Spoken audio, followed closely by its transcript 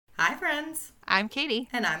Hi, friends. I'm Katie.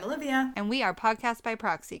 And I'm Olivia. And we are Podcast by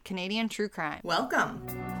Proxy, Canadian True Crime. Welcome.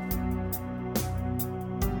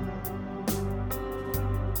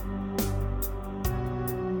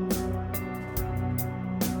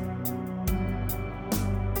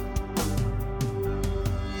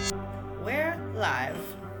 We're live.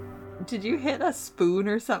 Did you hit a spoon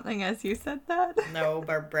or something as you said that? No,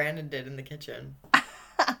 but Brandon did in the kitchen.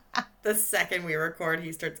 The second we record,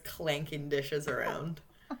 he starts clanking dishes around.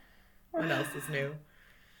 What else is new?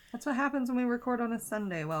 That's what happens when we record on a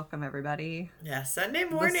Sunday. Welcome, everybody. Yeah, Sunday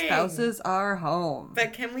morning. The spouses are home.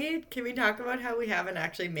 But can we talk about how we haven't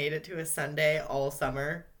actually made it to a Sunday all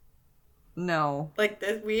summer? No. Like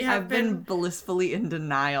this, I've been blissfully in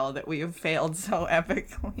denial that we have failed so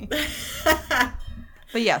epically.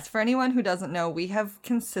 But yes, for anyone who doesn't know, we have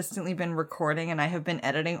consistently been recording and I have been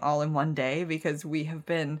editing all in one day because we have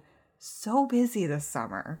been so busy this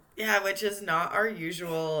summer. Yeah, which is not our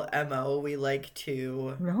usual MO. We like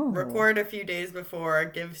to record a few days before,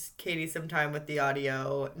 give Katie some time with the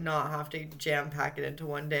audio, not have to jam pack it into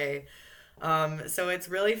one day. So it's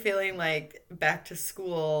really feeling like back to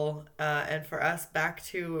school, and for us back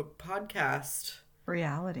to podcast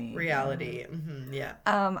reality. Mm-hmm, yeah.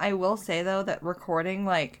 I will say though that recording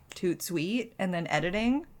like toot sweet and then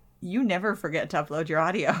editing, you never forget to upload your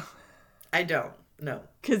audio. I don't. No.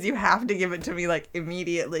 Because you have to give it to me, like,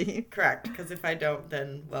 immediately. Correct. Because if I don't,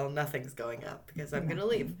 then, well, nothing's going up because I'm going to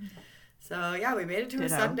leave. So, yeah, we made it to a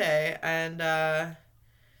Sunday. And I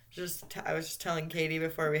was just telling Katie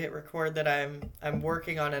before we hit record that I'm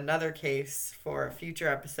working on another case for a future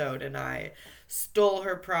episode. And I stole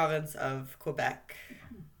her province of Quebec.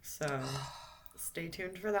 So, stay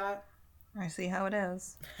tuned for that. I see how it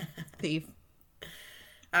is. Thief.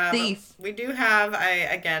 Thief. We do have,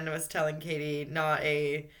 I was telling Katie,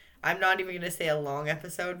 I'm not even going to say a long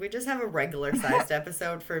episode. We just have a regular sized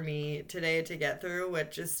episode for me today to get through,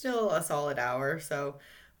 which is still a solid hour. So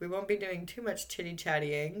we won't be doing too much chitty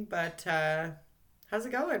chattying, but how's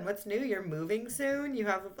it going? What's new? You're moving soon? You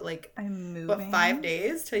have I'm moving. What, 5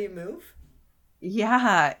 days till you move?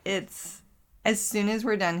 Yeah, it's as soon as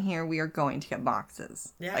we're done here, we are going to get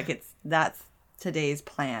boxes. Yeah. That's today's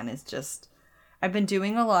plan is just, I've been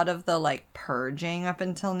doing a lot of the purging up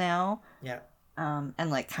until now. Yeah.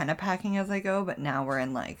 And kind of packing as I go, but now we're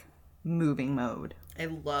in moving mode. I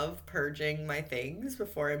love purging my things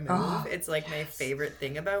before I move. Oh, it's my favorite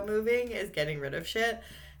thing about moving is getting rid of shit.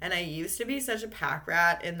 And I used to be such a pack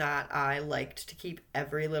rat in that I liked to keep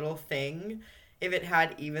every little thing if it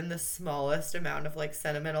had even the smallest amount of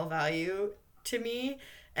sentimental value to me.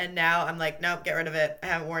 And now I'm nope, get rid of it. I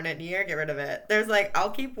haven't worn it in a year, get rid of it. There's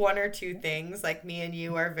I'll keep one or two things. Me and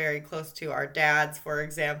you are very close to our dads, for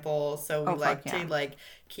example. So we to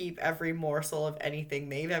keep every morsel of anything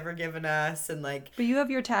they've ever given us. And But you have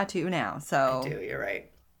your tattoo now, so. I do, you're right.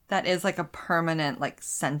 That is a permanent,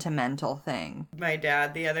 sentimental thing. My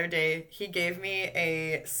dad, the other day, he gave me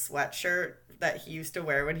a sweatshirt that he used to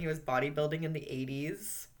wear when he was bodybuilding in the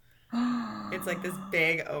 80s. It's this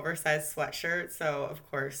big oversized sweatshirt, so of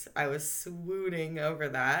course I was swooning over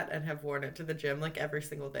that and have worn it to the gym every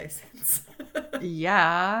single day since.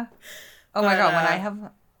 Yeah. Oh my god,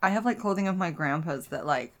 when I have clothing of my grandpa's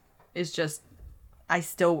that is just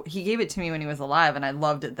he gave it to me when he was alive and I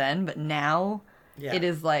loved it then, but now it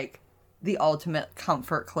is the ultimate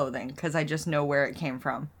comfort clothing because I just know where it came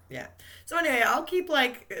from. Yeah. So anyway, I'll keep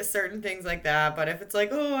certain things like that, but if it's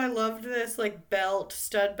oh, I loved this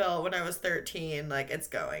stud belt when I was 13, it's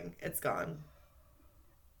going. It's gone.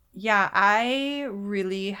 Yeah, I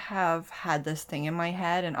really have had this thing in my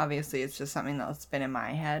head, and obviously it's just something that's been in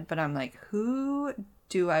my head, but I'm who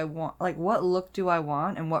do I want, what look do I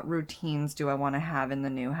want and what routines do I want to have in the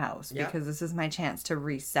new house? Yep. Because this is my chance to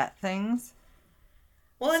reset things.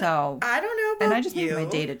 Well, so, I don't know about you. And I just make my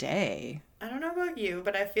day-to-day. I don't know about you,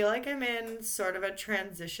 but I feel I'm in sort of a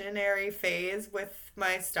transitionary phase with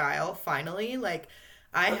my style, finally.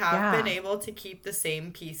 I have been able to keep the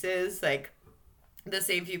same pieces, the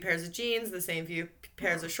same few pairs of jeans, the same few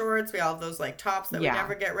pairs of shorts. We all have those, tops that we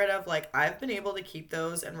never get rid of. I've been able to keep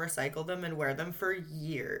those and recycle them and wear them for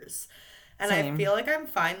years. And same. I feel I'm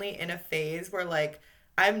finally in a phase where,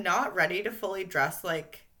 I'm not ready to fully dress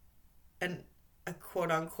a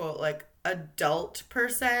quote-unquote, adult per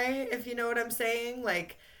se, if you know what I'm saying.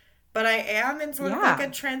 But I am in sort of a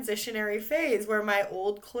transitionary phase where my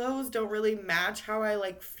old clothes don't really match how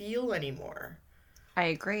I feel anymore. I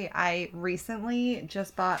agree. I recently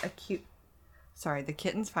just bought a cute... Sorry, the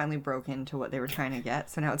kittens finally broke into what they were trying to get,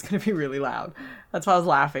 so now it's going to be really loud. That's why I was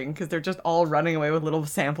laughing, because they're just all running away with little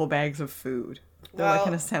sample bags of food. They're like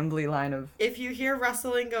an assembly line of... If you hear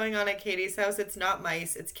rustling going on at Katie's house, it's not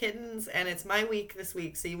mice, it's kittens, and it's my week this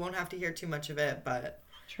week, so you won't have to hear too much of it, but...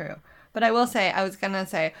 True. But I was going to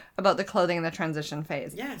say about the clothing in the transition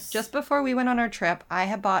phase. Yes. Just before we went on our trip, I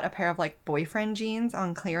had bought a pair of, like, boyfriend jeans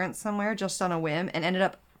on clearance somewhere, just on a whim, and ended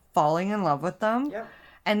up falling in love with them. Yep.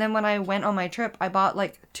 And then when I went on my trip, I bought,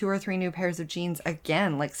 like, 2 or 3 new pairs of jeans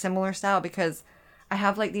again, like, similar style, because I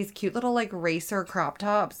have, like, these cute little, like, racer crop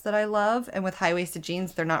tops that I love, and with high-waisted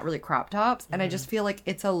jeans, they're not really crop tops, and I just feel like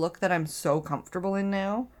it's a look that I'm so comfortable in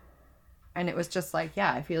now. And it was just like,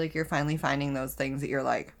 yeah, I feel like you're finally finding those things that you're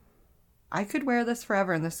like, I could wear this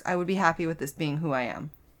forever, and I would be happy with this being who I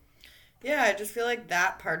am. Yeah, I just feel like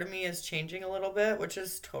that part of me is changing a little bit, which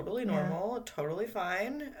is totally normal, totally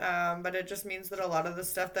fine. But it just means that a lot of the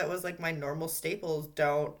stuff that was like my normal staples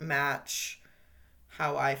don't match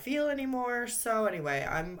how I feel anymore. So anyway,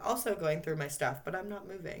 I'm also going through my stuff, but I'm not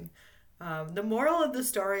moving. The moral of the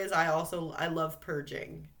story is I love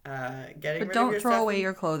purging. But don't throw away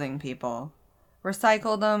your clothing, people.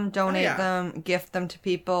 Recycle them, donate them, gift them to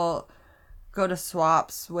people. Go to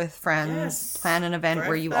swaps with friends, plan an event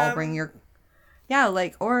where you all bring your... Yeah,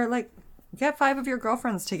 get 5 of your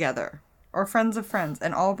girlfriends together. Or friends of friends,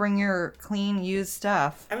 and all bring your clean, used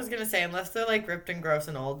stuff. I was going to say, unless they're, like, ripped and gross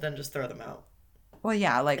and old, then just throw them out. Well,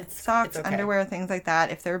 yeah, like socks, okay. Underwear, things like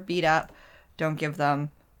that. If they're beat up, don't give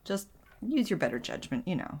them. Just use your better judgment,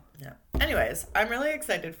 you know. Yeah. Anyways, I'm really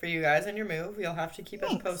excited for you guys and your move. You'll have to keep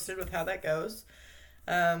us posted with how that goes.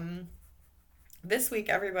 This week,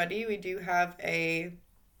 everybody, we do have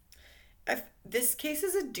this case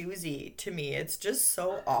is a doozy to me. It's just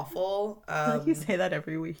so awful. You say that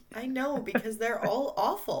every week. I know, because they're all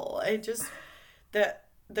awful.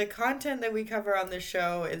 The content that we cover on this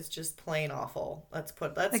show is just plain awful.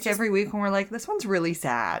 Every week when we're like, this one's really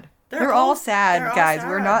sad. They're all sad, guys. All sad.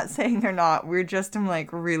 We're not saying they're not. We're just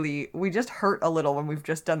we just hurt a little when we've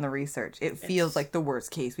just done the research. It feels like the worst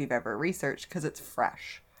case we've ever researched because it's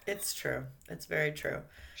fresh. It's true. It's very true.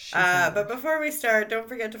 But before we start, don't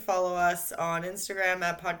forget to follow us on Instagram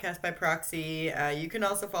at Podcast by Proxy. You can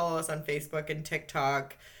also follow us on Facebook and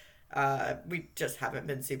TikTok. We just haven't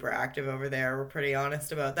been super active over there. We're pretty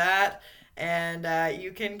honest about that. And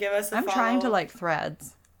you can give us a follow. I'm trying to like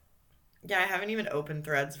Threads. Yeah, I haven't even opened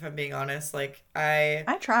Threads, if I'm being honest. Like,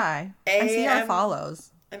 I try. I see our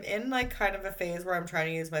follows. I'm in like kind of a phase where I'm trying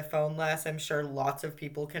to use my phone less. I'm sure lots of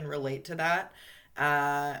people can relate to that.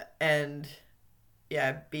 And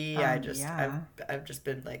yeah, I've just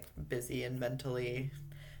been like busy and mentally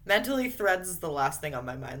Threads is the last thing on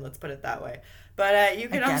my mind. Let's put it that way. But you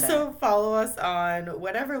can also follow us on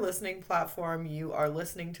whatever listening platform you are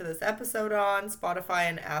listening to this episode on. Spotify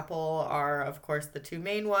and Apple are, of course, the 2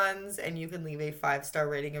 main ones, and you can leave a 5-star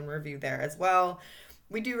rating and review there as well.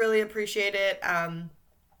 We do really appreciate it.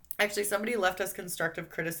 Actually, somebody left us constructive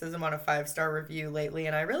criticism on a 5-star review lately,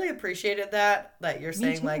 and I really appreciated that you're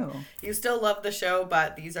saying, like, you still love the show,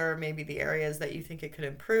 but these are maybe the areas that you think it could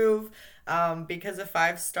improve, because a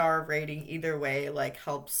 5-star rating either way, like,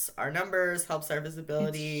 helps our numbers, helps our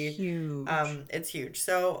visibility. It's huge. It's huge.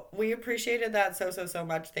 So we appreciated that so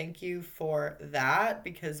much. Thank you for that,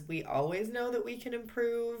 because we always know that we can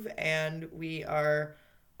improve, and we are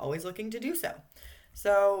always looking to do so.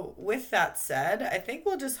 So with that said, I think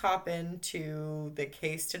we'll just hop into the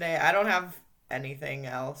case today. I don't have anything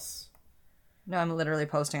else. No, I'm literally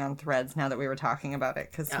posting on Threads now that we were talking about it,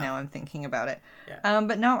 because now I'm thinking about it. Yeah.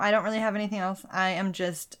 But no, I don't really have anything else. I am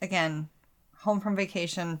just, again, home from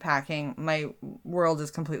vacation, packing. My world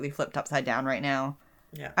is completely flipped upside down right now.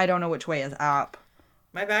 Yeah. I don't know which way is up.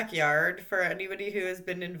 My backyard, for anybody who has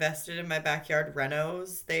been invested in my backyard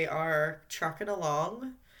renos, they are trucking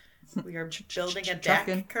along. We are building a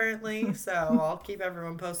deck currently, so I'll keep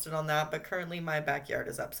everyone posted on that. But currently my backyard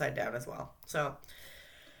is upside down as well. So,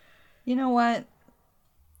 you know what?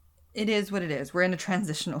 It is what it is. We're in a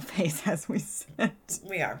transitional phase, as we said.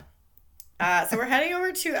 We are. So we're heading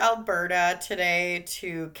over to Alberta today,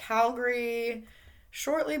 to Calgary.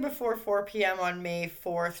 Shortly before 4 p.m. on May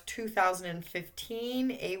 4th,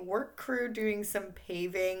 2015, a work crew doing some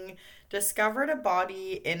paving discovered a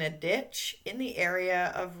body in a ditch in the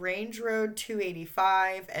area of Range Road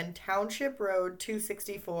 285 and Township Road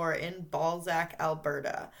 264 in Balzac,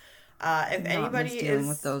 Alberta. If anybody is dealing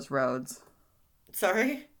with those roads. Sorry?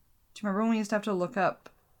 Do you remember when we used to have to look up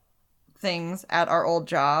things at our old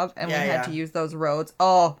job and we had to use those roads?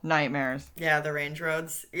 Oh, nightmares. Yeah, the range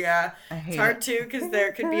roads. Yeah. It's hard too, because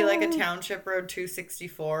there could be like a Township Road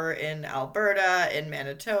 264 in Alberta, in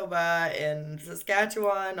Manitoba, in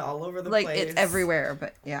Saskatchewan, all over the place. Like, it's everywhere,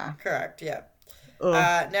 but yeah. Correct, yeah.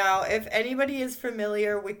 Now, if anybody is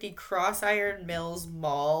familiar with the Cross Iron Mills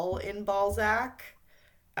Mall in Balzac,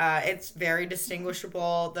 it's very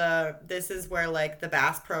distinguishable. This is where like the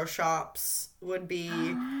Bass Pro Shops would be,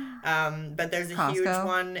 but there's a Costco. huge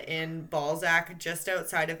one in Balzac just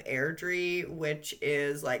outside of Airdrie, which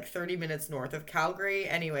is like 30 minutes north of Calgary.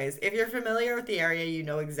 Anyways, if you're familiar with the area, you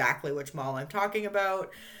know exactly which mall I'm talking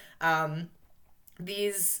about.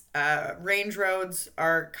 These range roads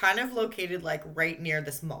are kind of located like right near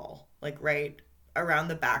this mall, like right around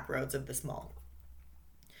the back roads of this mall.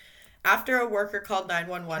 After a worker called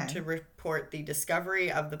 911 to report the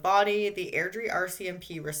discovery of the body, the Airdrie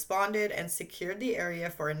RCMP responded and secured the area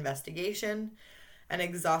for investigation. An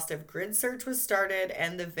exhaustive grid search was started,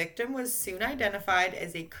 and the victim was soon identified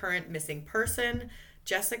as a current missing person,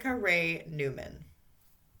 Jessica Ray Newman.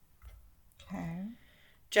 Okay.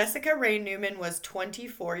 Jessica Ray Newman was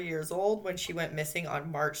 24 years old when she went missing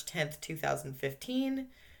on March 10th, 2015.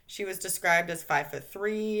 She was described as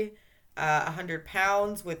 5'3", 100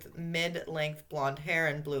 pounds with mid-length blonde hair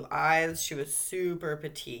and blue eyes. She was super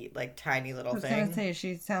petite, like tiny little thing. I was going to say,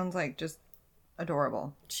 she sounds like just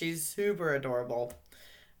adorable. She's super adorable.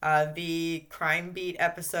 The Crime Beat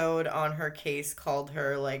episode on her case called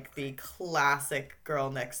her like the classic girl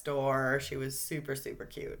next door. She was super, super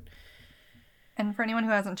cute. And for anyone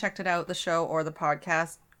who hasn't checked it out, the show or the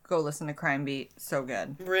podcast, go listen to Crime Beat. So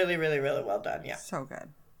good. Really, really, really well done, yeah. So good.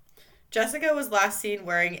 Jessica was last seen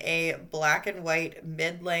wearing a black and white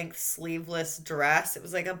mid-length sleeveless dress. It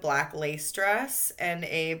was like a black lace dress and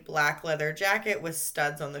a black leather jacket with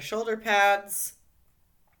studs on the shoulder pads.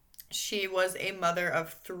 She was a mother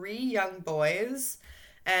of 3 young boys,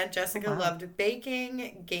 and Jessica loved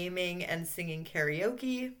baking, gaming, and singing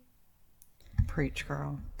karaoke. Preach,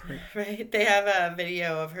 girl. Preach. Right? They have a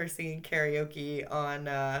video of her singing karaoke on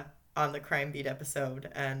the Crime Beat episode,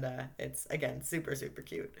 and it's, again, super, super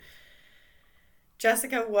cute.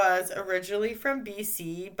 Jessica was originally from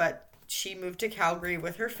BC, but she moved to Calgary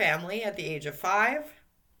with her family at the age of 5.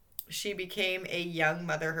 She became a young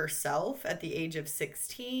mother herself at the age of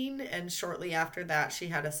 16, and shortly after that, she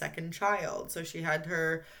had a second child. So she had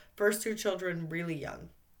her first 2 children really young.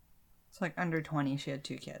 It's like under 20, she had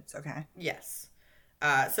 2 kids. Okay. Yes.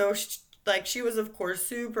 She was, of course,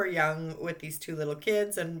 super young with these 2 little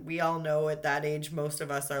kids, and we all know at that age, most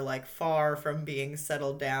of us are, like, far from being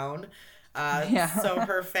settled down. So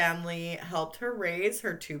her family helped her raise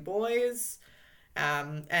her 2 boys,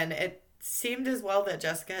 and it seemed as well that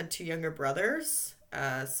Jessica had 2 younger brothers,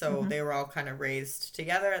 they were all kind of raised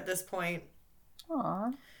together at this point.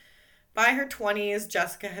 Aww. By her 20s,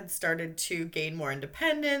 Jessica had started to gain more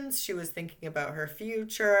independence. She was thinking about her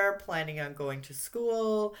future, planning on going to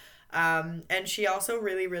school, and she also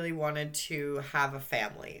really, really wanted to have a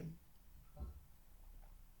family.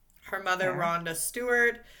 Her mother, Rhonda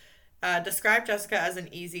Stewart, described Jessica as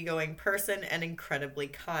an easygoing person and incredibly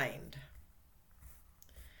kind.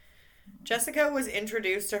 Jessica was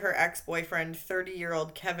introduced to her ex-boyfriend,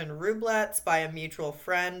 30-year-old Kevin Rublets, by a mutual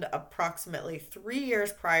friend approximately 3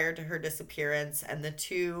 years prior to her disappearance, and the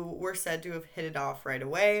 2 were said to have hit it off right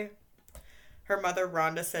away. Her mother,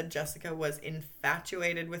 Rhonda, said Jessica was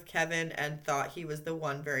infatuated with Kevin and thought he was the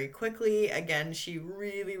one very quickly. Again, she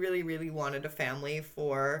really, really, really wanted a family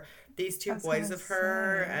for these 2 boys of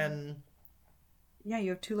her, and... Yeah,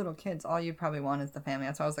 you have 2 little kids. All you'd probably want is the family.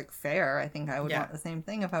 That's why I was like, fair. I think I would want the same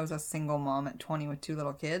thing if I was a single mom at 20 with 2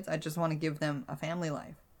 little kids. I just want to give them a family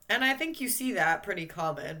life. And I think you see that pretty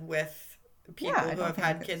common with people who have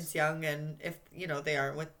had kids young, and if, they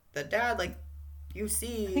aren't with the dad, like, you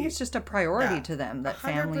see... I think it's just a priority to them that 100%.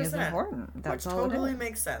 Family is important. That's which all totally it is.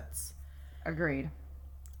 Makes sense. Agreed.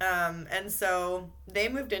 And so they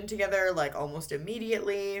moved in together, like, almost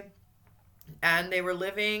immediately. And they were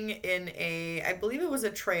living in I believe it was a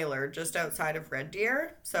trailer just outside of Red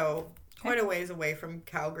Deer. So quite a ways away from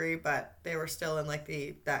Calgary, but they were still in like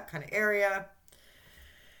that kind of area.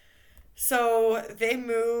 So they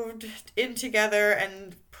moved in together,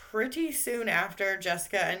 and pretty soon after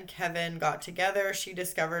Jessica and Kevin got together, she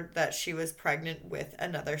discovered that she was pregnant with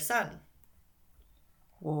another son.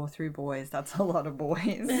 Whoa, 3 boys. That's a lot of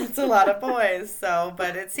boys. It's a lot of boys.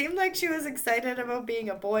 But it seemed like she was excited about being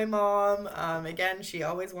a boy mom. Again, she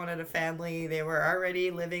always wanted a family. They were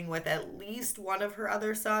already living with at least one of her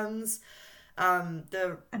other sons. And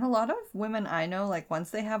a lot of women I know, like,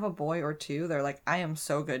 once they have a boy or 2, they're like, I am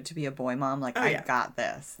so good to be a boy mom. Like, I got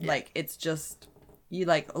this. Yeah. Like, it's just, you,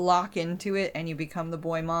 like, lock into it and you become the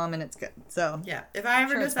boy mom and it's good. So, yeah. If I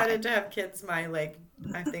ever decided to have kids, I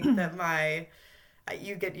think that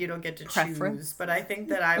you don't get to Preference. choose. But I think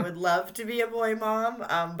that I would love to be a boy mom.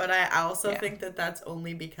 But I also Yeah. think that that's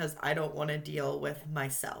only because I don't want to deal with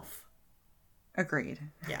myself. Agreed.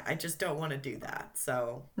 Yeah, I just don't want to do that.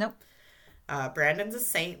 So Nope. Brandon's a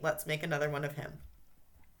saint. Let's make another one of him.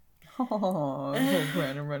 Oh,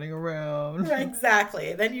 Brandon running around.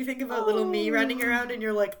 Exactly. Then you think about little me running around and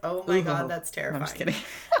you're like, oh my God, that's terrifying. I'm just kidding.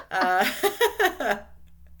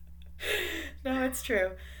 No, it's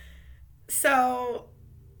true. So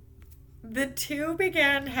the two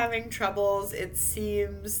began having troubles. It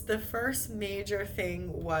seems the first major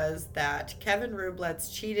thing was that Kevin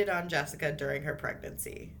Rublets cheated on Jessica during her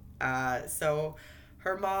pregnancy. So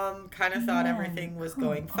her mom kind of thought everything was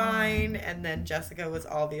going fine, and then Jessica was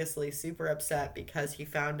obviously super upset because he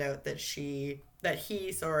found out that he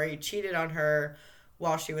cheated on her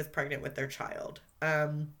while she was pregnant with their child.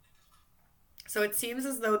 So it seems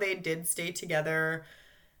as though they did stay together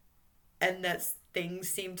and that things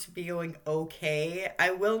seemed to be going okay.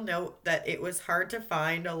 I will note that it was hard to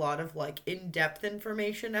find a lot of like in-depth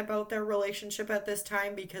information about their relationship at this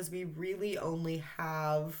time because we really only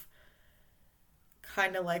have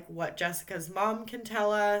kind of like what Jessica's mom can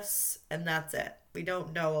tell us, and that's it. We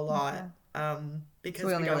don't know a lot. Because so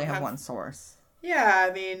we only don't really have one source. Yeah,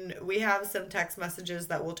 I mean, we have some text messages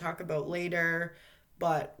that we'll talk about later,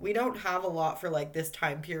 but we don't have a lot for like this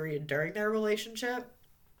time period during their relationship.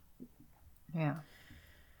 Yeah.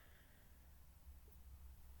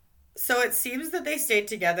 So it seems that they stayed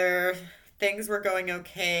together. Things were going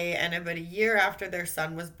okay, and about a year after their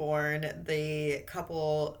son was born, the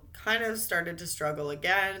couple kind of started to struggle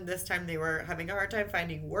again. This time they were having a hard time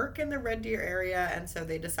finding work in the Red Deer area, and so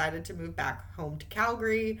they decided to move back home to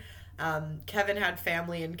Calgary. Kevin had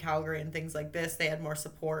family in Calgary and things like this. They had more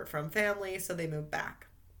support from family, so they moved back.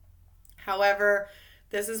 However,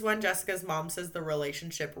 this is when Jessica's mom says the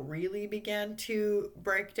relationship really began to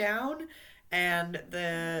break down, and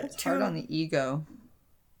it's hard on the ego.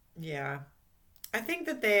 Yeah. I think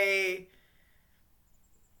that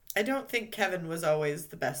I don't think Kevin was always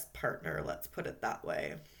the best partner, let's put it that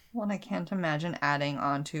way. Well, and I can't imagine adding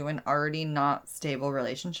on to an already not stable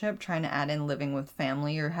relationship, trying to add in living with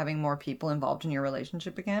family or having more people involved in your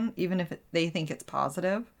relationship again, even if they think it's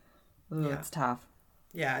positive. Ooh, yeah. It's tough.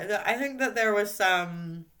 Yeah, I think that there was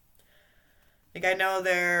some... Like, I know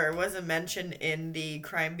there was a mention in the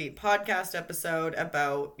Crime Beat podcast episode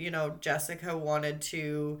about, Jessica wanted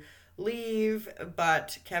to leave,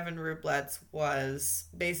 but Kevin Rublets was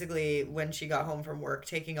basically, when she got home from work,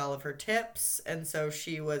 taking all of her tips, and so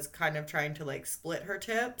she was kind of trying to, like, split her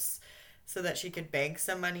tips so that she could bank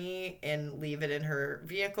some money and leave it in her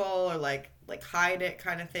vehicle or, like hide it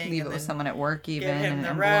kind of thing. Leave it with someone at work even. Give him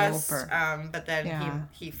the rest. But then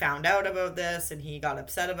he found out about this and he got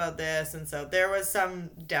upset about this. And so there was some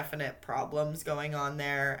definite problems going on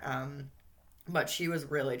there. But she was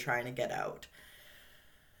really trying to get out.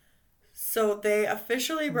 So they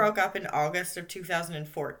officially broke up in August of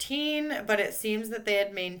 2014, but it seems that they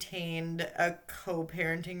had maintained a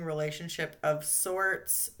co-parenting relationship of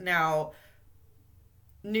sorts. Now,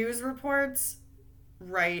 news reports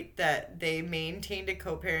write that they maintained a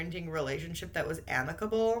co-parenting relationship that was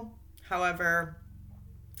amicable. However,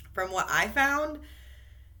 from what I found,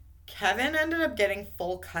 Kevin ended up getting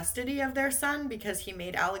full custody of their son because he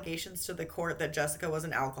made allegations to the court that Jessica was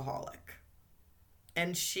an alcoholic.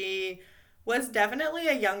 And she was definitely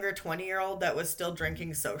a younger 20-year-old that was still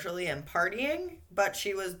drinking socially and partying, but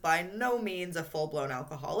she was by no means a full-blown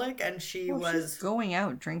alcoholic, and she was... She's going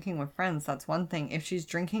out drinking with friends, that's one thing. If she's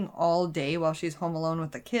drinking all day while she's home alone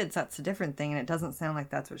with the kids, that's a different thing, and it doesn't sound like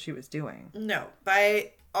that's what she was doing. No.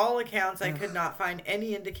 By all accounts, I could not find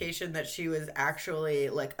any indication that she was actually,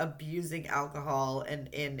 like, abusing alcohol and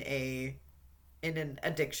in an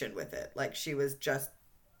addiction with it. Like, she was just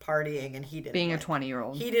partying, and he didn't being a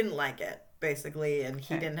 20-year-old. He didn't like it, basically, and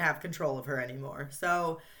he didn't have control of her anymore.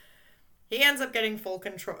 So he ends up getting full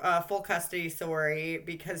custody,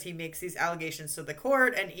 because he makes these allegations to the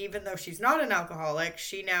court, and even though she's not an alcoholic,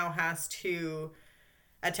 she now has to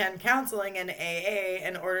attend counseling and AA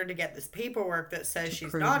in order to get this paperwork that says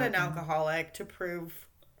she's not an alcoholic to prove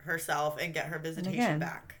herself and get her visitation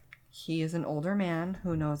back. He is an older man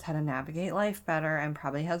who knows how to navigate life better and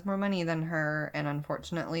probably has more money than her, and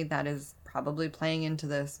unfortunately that is probably playing into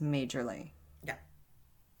this majorly. Yeah.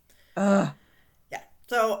 Ugh. Yeah.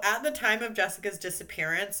 So at the time of Jessica's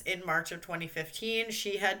disappearance in March of 2015,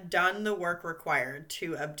 she had done the work required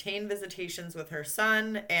to obtain visitations with her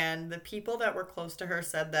son, and the people that were close to her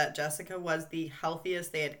said that Jessica was the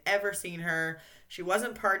healthiest they had ever seen her. She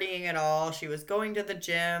wasn't partying at all. She was going to the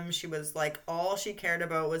gym. She was like, all she cared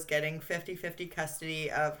about was getting 50-50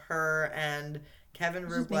 custody of her and Kevin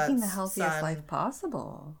She's making the Roublet's healthiest son. life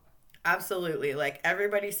possible. Absolutely. Like,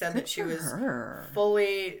 everybody said Good that she for was her.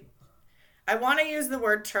 fully... I want to use the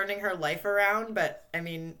word turning her life around, but, I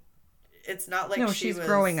mean, it's not like No, she she's was...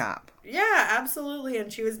 growing up. Yeah, absolutely.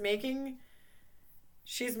 And she was making...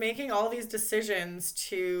 She's making all these decisions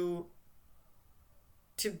to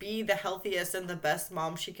be the healthiest and the best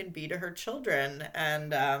mom she can be to her children.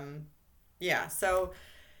 And, yeah, so...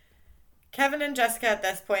 Kevin and Jessica at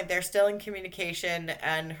this point, they're still in communication,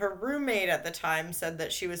 and her roommate at the time said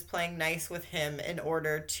that she was playing nice with him in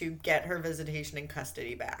order to get her visitation and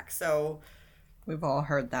custody back. So, we've all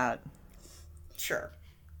heard that. Sure.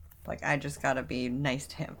 Like, I just gotta be nice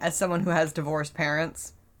to him. As someone who has divorced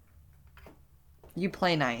parents, you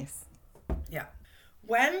play nice. Yeah.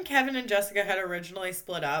 When Kevin and Jessica had originally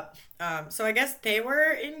split up, so I guess they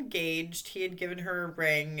were engaged. He had given her a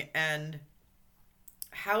ring, and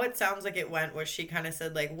how it sounds like it went was she kind of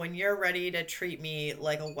said, like, when you're ready to treat me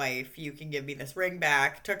like a wife, you can give me this ring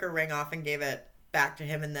back. Took her ring off and gave it back to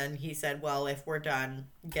him, and then he said, well, if we're done,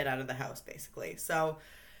 get out of the house, basically. So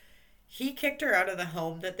he kicked her out of the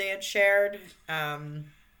home that they had shared. And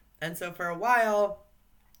so for a while,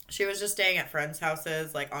 she was just staying at friends'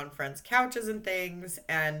 houses, like on friends' couches and things.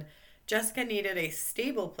 And Jessica needed a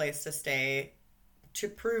stable place to stay to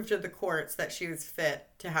prove to the courts that she was fit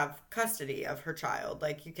to have custody of her child.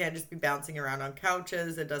 Like, you can't just be bouncing around on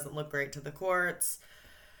couches. It doesn't look great to the courts.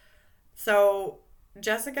 So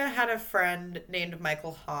Jessica had a friend named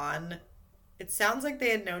Michael Hahn. It sounds like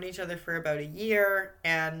they had known each other for about a year,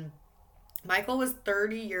 and Michael was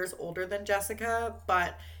 30 years older than Jessica,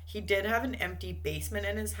 but he did have an empty basement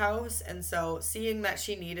in his house. And so seeing that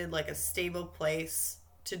she needed like a stable place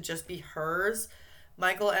to just be hers,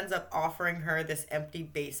 Michael ends up offering her this empty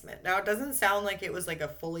basement. Now, it doesn't sound like it was like a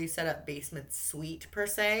fully set up basement suite per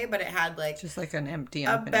se, but it had like just like an empty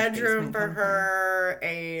a bedroom for her,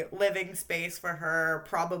 a living space for her,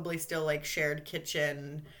 probably still like shared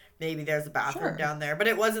kitchen. Maybe there's a bathroom down there, but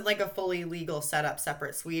it wasn't like a fully legal setup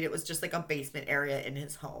separate suite. It was just like a basement area in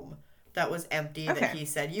his home that was empty that he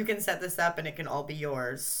said, you can set this up and it can all be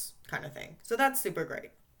yours, kind of thing. So that's super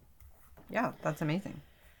great. Yeah, that's amazing.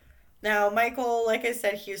 Now, Michael, like I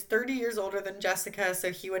said, he was 30 years older than Jessica,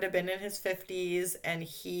 so he would have been in his 50s, and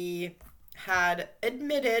he had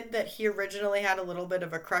admitted that he originally had a little bit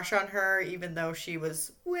of a crush on her, even though she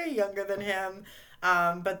was way younger than him,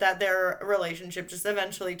 but that their relationship just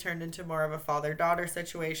eventually turned into more of a father-daughter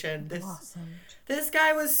situation. This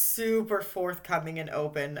guy was super forthcoming and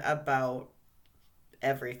open about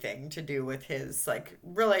everything to do with his like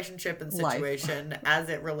relationship and situation as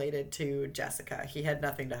it related to Jessica. He had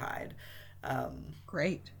nothing to hide.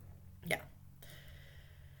 Great. Yeah.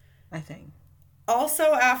 I think.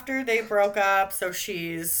 Also, after they broke up, so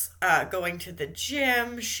she's going to the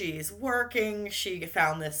gym, she's working, she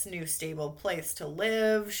found this new stable place to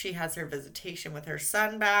live, she has her visitation with her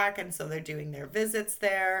son back, and so they're doing their visits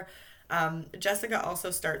there. Jessica also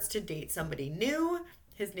starts to date somebody new.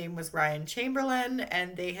 His name was Ryan Chamberlain,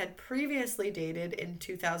 and they had previously dated in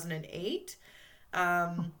 2008.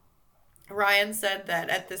 Ryan said that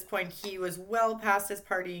at this point he was well past his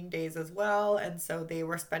partying days as well, and so they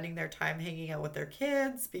were spending their time hanging out with their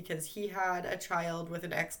kids because he had a child with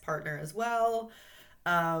an ex-partner as well.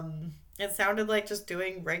 It sounded like just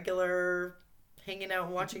doing regular hanging out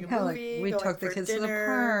and watching a movie. Like we took the kids to the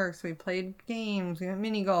parks, we played games, we went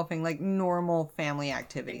mini golfing, like normal family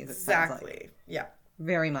activities. Exactly. Yeah.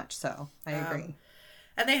 Very much so. I agree.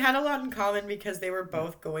 And they had a lot in common because they were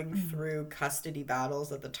both going through custody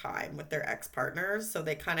battles at the time with their ex-partners. So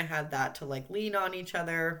they kind of had that to like lean on each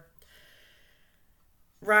other.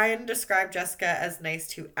 Ryan described Jessica as nice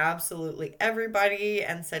to absolutely everybody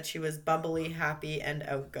and said she was bubbly, happy, and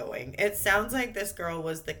outgoing. It sounds like this girl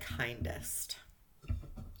was the kindest.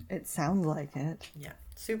 It sounds like it. Yeah.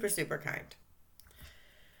 Super, super kind.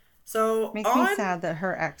 So makes me sad that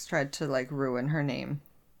her ex tried to like ruin her name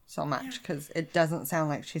so much because it doesn't sound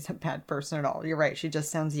like she's a bad person at all. You're right. She just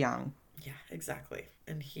sounds young. Yeah, exactly.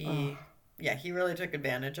 And he really took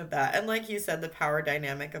advantage of that. And like you said, the power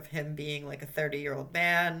dynamic of him being like a 30-year-old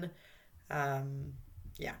man.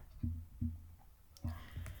 Yeah.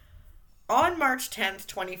 On March 10th,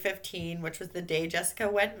 2015, which was the day Jessica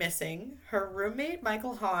went missing, her roommate,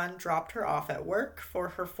 Michael Hahn, dropped her off at work for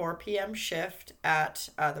her 4 p.m. shift at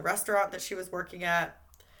the restaurant that she was working at.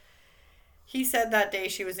 He said that day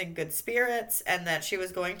she was in good spirits and that she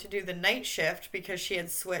was going to do the night shift because she had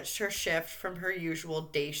switched her shift from her usual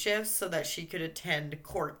day shifts so that she could attend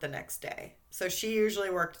court the next day. So she usually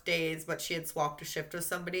worked days, but she had swapped a shift with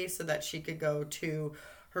somebody so that she could go to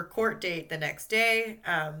her court date the next day,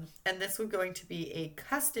 and this was going to be a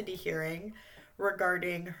custody hearing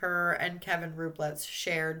regarding her and Kevin Rublet's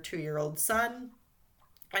shared 2-year-old son.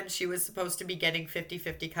 And she was supposed to be getting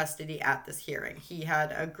 50-50 custody at this hearing. He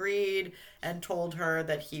had agreed and told her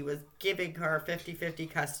that he was giving her 50-50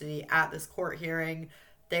 custody at this court hearing.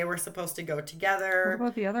 They were supposed to go together. What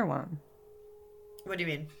about the other one? What do you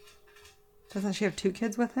mean? Doesn't she have 2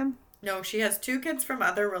 kids with him? No, she has 2 kids from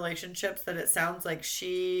other relationships that it sounds like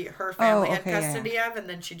her family had custody of, and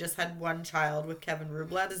then she just had 1 child with Kevin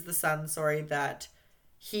Rublet is the son, that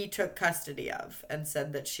he took custody of and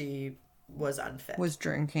said that she was unfit. Was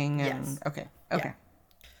drinking and... Yes. Okay. Yeah.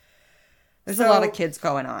 There's a lot of kids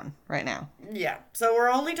going on right now. Yeah. So we're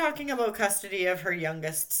only talking about custody of her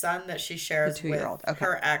youngest son that she shares with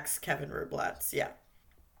her ex, Kevin Rublet's. Yeah.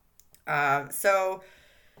 So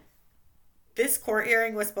this court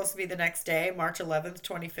hearing was supposed to be the next day, March 11th,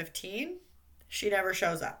 2015. She never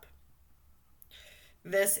shows up.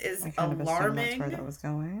 This is alarming. That's where that was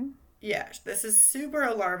going. Yeah, this is super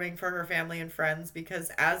alarming for her family and friends because,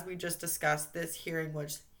 as we just discussed, this hearing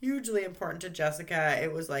was hugely important to Jessica.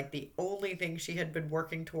 It was like the only thing she had been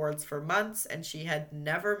working towards for months, and she had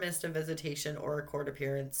never missed a visitation or a court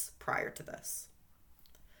appearance prior to this.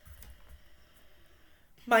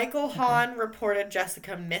 Michael Hahn reported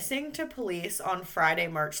Jessica missing to police on Friday,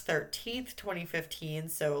 March 13th, 2015,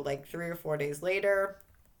 so like 3 or 4 days later,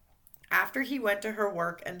 after he went to her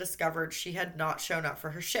work and discovered she had not shown up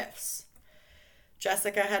for her shifts.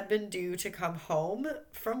 Jessica had been due to come home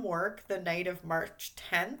from work the night of March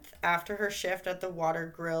 10th after her shift at the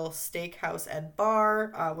Water Grill Steakhouse and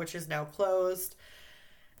Bar, which is now closed.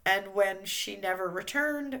 And when she never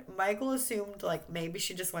returned, Michael assumed maybe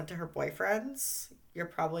she just went to her boyfriend's. You're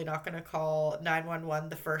probably not going to call 911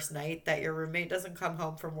 the first night that your roommate doesn't come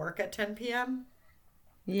home from work at 10 p.m.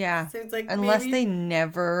 Yeah. Seems like unless they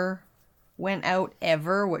never went out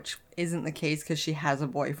ever, which isn't the case because she has a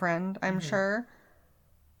boyfriend, I'm sure.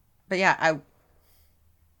 But yeah,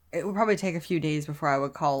 it would probably take a few days before I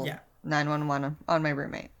would call 911 on my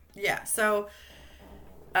roommate. Yeah, so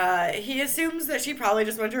he assumes that she probably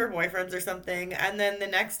just went to her boyfriend's or something. And then the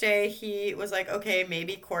next day he was like, okay,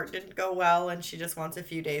 maybe court didn't go well and she just wants a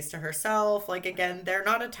few days to herself. Again, they're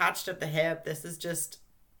not attached at the hip. This is just...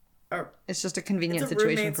 it's just a convenient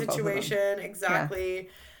situation for both of them. Exactly.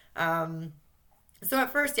 Yeah. So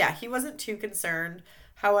at first, he wasn't too concerned.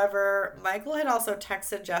 However, Michael had also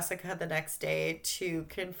texted Jessica the next day to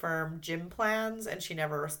confirm gym plans, and she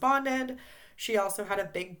never responded. She also had a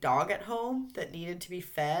big dog at home that needed to be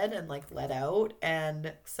fed and let out,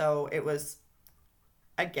 and so it was,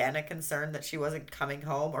 again, a concern that she wasn't coming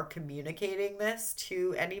home or communicating this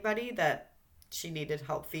to anybody, that she needed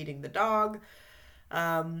help feeding the dog.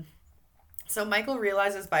 So Michael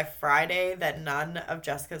realizes by Friday that none of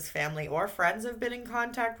Jessica's family or friends have been in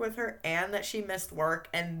contact with her and that she missed work.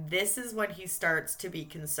 And this is when he starts to be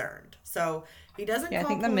concerned. So he doesn't call I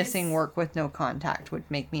think police. The missing work with no contact would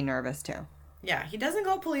make me nervous too. Yeah, he doesn't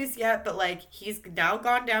call police yet, but he's now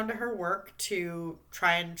gone down to her work to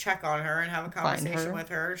try and check on her and have a conversation with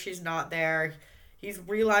her. She's not there. He's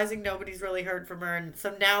realizing nobody's really heard from her. And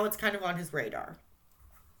so now it's kind of on his radar.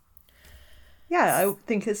 Yeah, I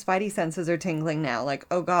think his spidey senses are tingling now.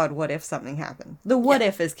 Oh God, what if something happened? The what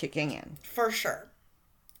if is kicking in. For sure.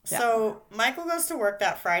 Yeah. So Michael goes to work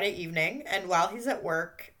that Friday evening, and while he's at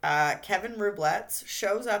work, Kevin Rublet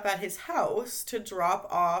shows up at his house to drop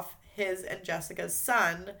off his and Jessica's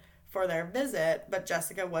son for their visit, but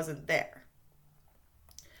Jessica wasn't there.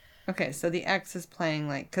 Okay, so the ex is playing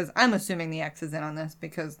because I'm assuming the ex is in on this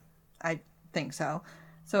because I think so.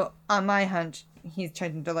 So on my hunch, he's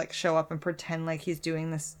trying to show up and pretend like he's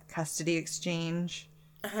doing this custody exchange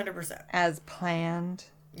 100% as planned.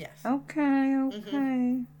 Yes. Okay.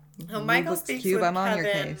 Mm-hmm. So Michael speaks with I'm Kevin. On your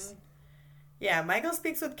case. Yeah, Michael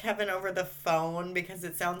speaks with Kevin over the phone because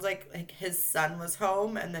it sounds like his son was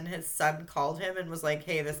home, and then his son called him and was like,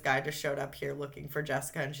 hey, this guy just showed up here looking for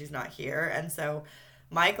Jessica and she's not here. And so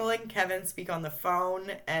Michael and Kevin speak on the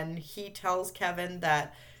phone, and he tells Kevin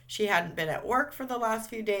that she hadn't been at work for the last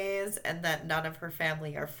few days and that none of her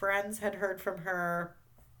family or friends had heard from her.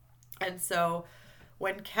 And so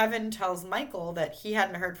when Kevin tells Michael that he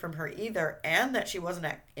hadn't heard from her either and that she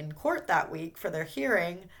wasn't in court that week for their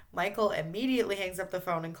hearing, Michael immediately hangs up the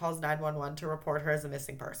phone and calls 911 to report her as a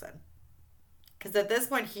missing person. Because at this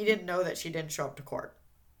point, he didn't know that she didn't show up to court.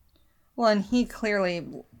 Well, and he clearly,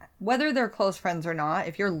 whether they're close friends or not,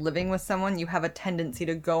 if you're living with someone, you have a tendency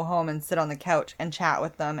to go home and sit on the couch and chat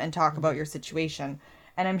with them and talk about your situation.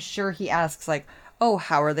 And I'm sure he asks oh,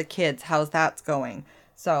 how are the kids? How's that going?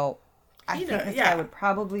 So I think this guy would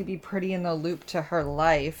probably be pretty in the loop to her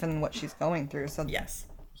life and what she's going through. So yes,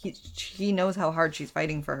 he knows how hard she's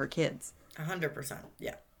fighting for her kids. 100%.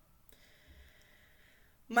 Yeah.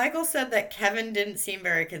 Michael said that Kevin didn't seem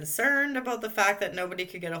very concerned about the fact that nobody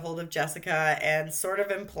could get a hold of Jessica and sort of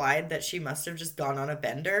implied that she must have just gone on a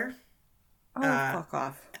bender. Oh, fuck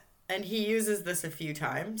off. And he uses this a few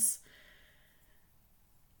times.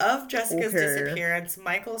 Of Jessica's disappearance,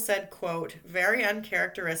 Michael said, quote, very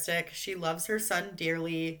uncharacteristic. She loves her son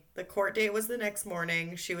dearly. The court date was the next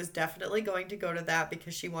morning. She was definitely going to go to that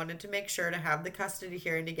because she wanted to make sure to have the custody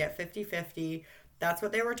hearing to get 50-50. That's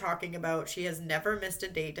what they were talking about. She has never missed a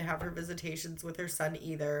date to have her visitations with her son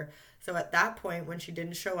either. So at that point, when she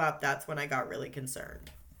didn't show up, that's when I got really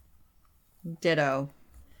concerned. Ditto.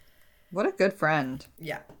 What a good friend.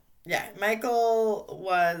 Yeah. Yeah. Michael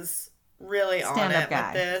was really on it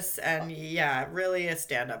with this. And yeah, really a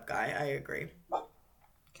stand-up guy. I agree.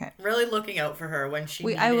 Okay. Really looking out for her when she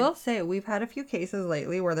needed... I will say, we've had a few cases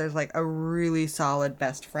lately where there's like a really solid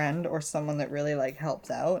best friend or someone that really like helps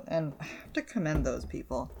out, and I have to commend those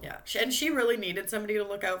people. Yeah. And she really needed somebody to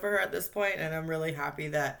look out for her at this point, and I'm really happy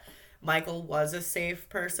that Michael was a safe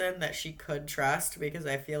person that she could trust, because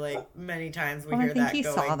I feel like many times we hear that going... I think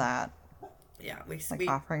he saw that. Yeah, we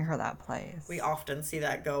offering her that place. We often see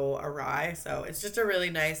that go awry, so it's just a really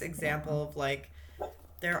nice example of like...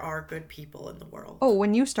 There are good people in the world. Oh,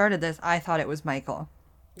 when you started this, I thought it was Michael.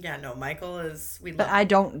 Yeah, no, Michael is... But I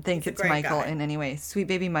don't think it's Michael in any way. Sweet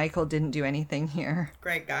baby Michael didn't do anything here.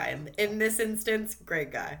 Great guy. In this instance,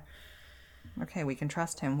 great guy. Okay, we can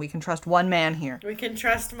trust him. We can trust one man here. We can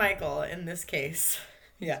trust Michael in this case.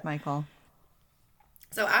 Yeah. It's Michael.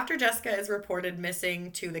 So after Jessica is reported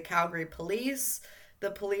missing to the Calgary police,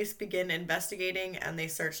 the police begin investigating and they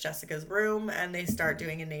search Jessica's room and they start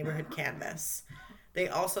doing a neighborhood canvass. They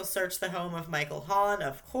also searched the home of Michael Hahn,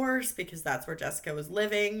 of course, because that's where Jessica was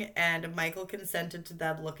living, and Michael consented to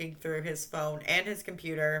them looking through his phone and his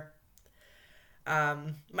computer.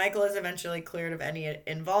 Michael is eventually cleared of any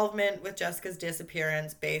involvement with Jessica's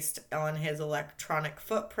disappearance based on his electronic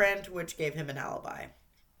footprint, which gave him an alibi.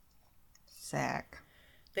 Sick.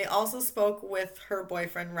 They also spoke with her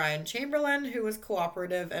boyfriend, Ryan Chamberlain, who was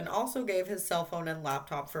cooperative and also gave his cell phone and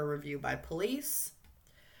laptop for review by police.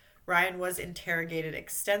 Ryan was interrogated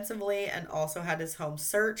extensively and also had his home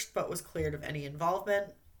searched, but was cleared of any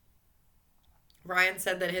involvement. Ryan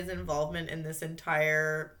said that his involvement in this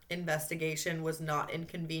entire investigation was not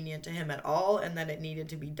inconvenient to him at all and that it needed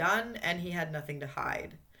to be done, and he had nothing to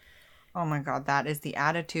hide. Oh my God, that is the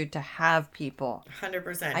attitude to have, people.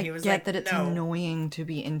 100%. I get that it's annoying to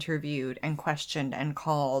be interviewed and questioned and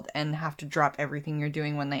called and have to drop everything you're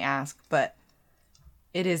doing when they ask, but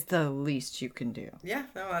it is the least you can do. Yeah,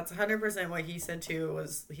 no, that's 100% what he said too.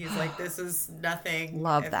 Was he's like, this is nothing.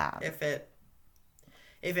 Love that.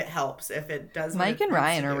 If it helps, if it does. Mike and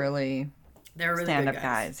Ryan are really they're really stand-up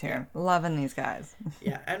guys here. Yeah. Loving these guys.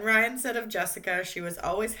 Yeah, and Ryan said of Jessica, she was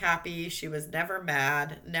always happy. She was never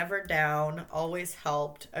mad, never down, always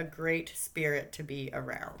helped. A great spirit to be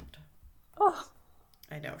around. Oh,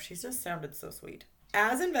 I know. She's just sounded so sweet.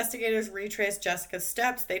 As investigators retraced Jessica's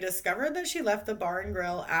steps, they discovered that she left the bar and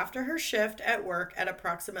grill after her shift at work at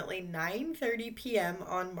approximately 9:30 p.m.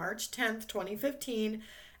 on March 10th, 2015,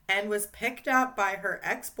 and was picked up by her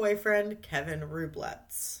ex-boyfriend, Kevin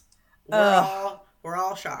Rublets. We're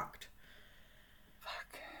all shocked.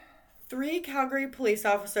 Fuck. 3 Calgary police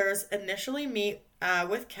officers initially meet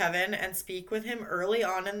with Kevin and speak with him early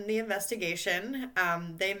on in the investigation.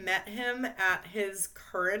 They met him at his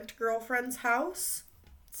current girlfriend's house.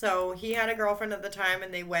 So he had a girlfriend at the time,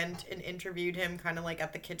 and they went and interviewed him kind of like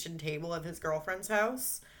at the kitchen table of his girlfriend's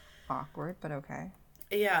house. Awkward, but okay.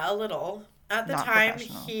 Yeah, a little. At the time,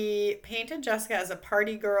 he painted Jessica as a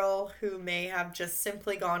party girl who may have just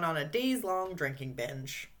simply gone on a days-long drinking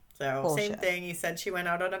binge. So, bullshit. Same thing. He said she went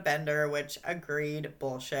out on a bender, which agreed,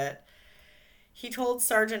 bullshit. He told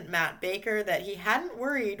Sergeant Matt Baker that he hadn't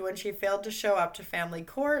worried when she failed to show up to family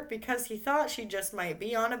court because he thought she just might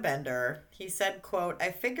be on a bender. He said, quote,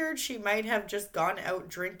 I figured she might have just gone out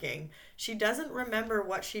drinking. She doesn't remember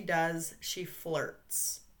what she does. She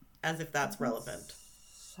flirts. As if that's relevant.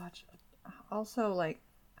 Also, like,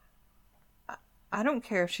 I don't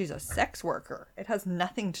care if she's a sex worker. It has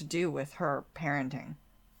nothing to do with her parenting.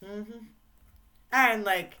 Mm-hmm. And,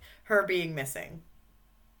 like, her being missing.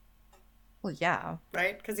 Well, yeah.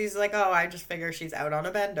 Right? Because he's like, oh, I just figure she's out on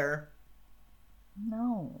a bender.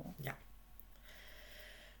 No. Yeah.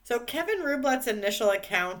 So Kevin Rublet's initial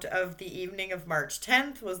account of the evening of March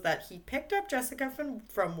 10th was that he picked up Jessica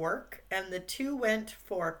from work, and the two went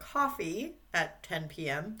for coffee at 10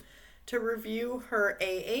 p.m. to review her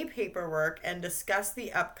AA paperwork and discuss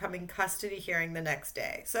the upcoming custody hearing the next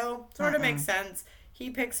day. So, sort of makes sense. He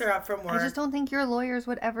picks her up from work. I just don't think your lawyers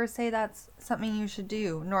would ever say that's something you should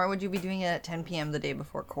do, nor would you be doing it at 10 p.m. the day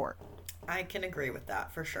before court. I can agree with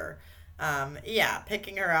that for sure. Yeah,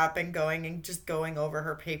 picking her up and going over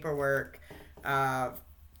her paperwork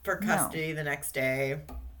for custody the next day.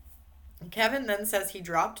 Kevin then says he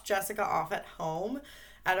dropped Jessica off at home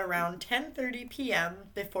at around 10:30 p.m.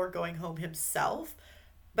 before going home himself,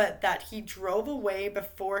 but that he drove away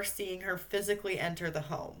before seeing her physically enter the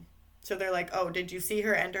home. So they're like, oh, did you see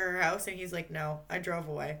her enter her house? And he's like, no, I drove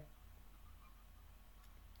away.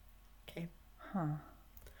 Okay. Huh.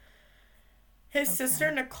 His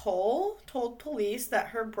sister, Nicole, told police that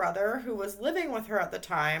her brother, who was living with her at the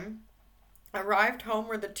time, arrived home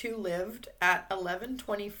where the two lived at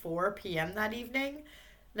 11:24 p.m. that evening.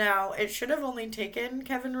 Now, it should have only taken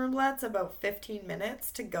Kevin Roublet's about 15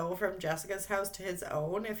 minutes to go from Jessica's house to his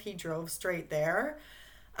own if he drove straight there.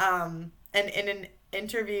 And in an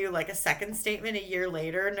interview, like a second statement a year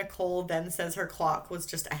later, Nicole then says her clock was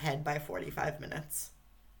just ahead by 45 minutes.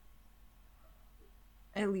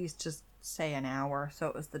 At least just say an hour, so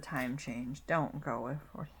it was the time change. Don't go with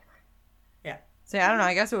 45. Yeah. See, I don't know.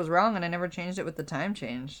 I guess it was wrong, and I never changed it with the time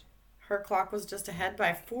change. Her clock was just ahead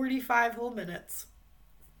by 45 whole minutes.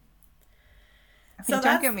 I mean,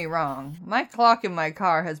 don't get me wrong. My clock in my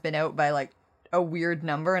car has been out by, like, a weird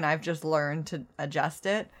number, and I've just learned to adjust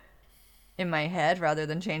it in my head rather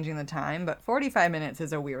than changing the time. But 45 minutes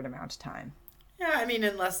is a weird amount of time. Yeah, I mean,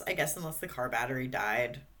 unless the car battery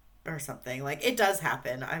died or something. Like, it does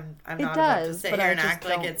happen. I'm not about to sit here and act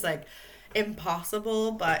like it's, like,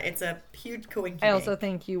 impossible, but it's a huge coincidence. I also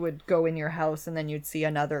think you would go in your house and then you'd see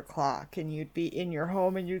another clock and you'd be in your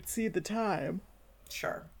home and you'd see the time.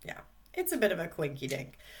 Sure, yeah. It's a bit of a quinky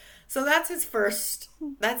dink. So that's his first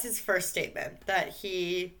statement, that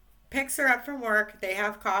he picks her up from work, they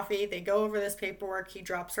have coffee, they go over this paperwork, he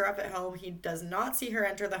drops her up at home, he does not see her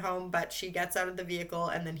enter the home, but she gets out of the vehicle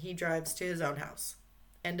and then he drives to his own house.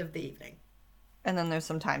 End of the evening. And then there's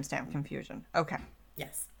some timestamp confusion. Okay.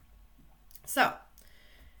 Yes. So,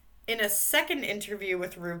 in a second interview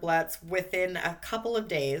with Roublet's within a couple of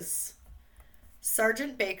days,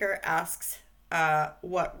 Sergeant Baker asks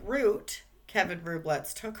what route Kevin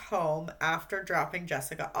Roublet's took home after dropping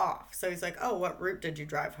Jessica off. So he's like, oh, what route did you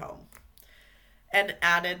drive home? And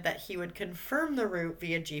added that he would confirm the route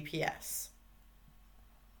via GPS.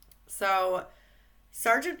 So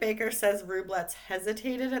Sergeant Baker says Roublet's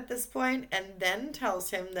hesitated at this point and then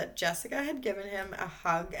tells him that Jessica had given him a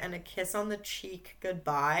hug and a kiss on the cheek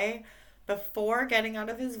goodbye before getting out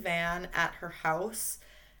of his van at her house.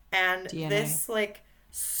 And DNA. This, like,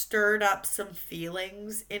 stirred up some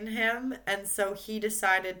feelings in him. And so he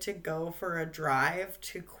decided to go for a drive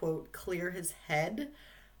to, quote, clear his head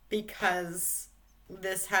because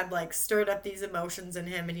this had, like, stirred up these emotions in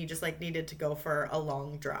him and he just, like, needed to go for a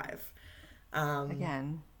long drive.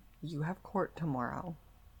 Again, you have court tomorrow.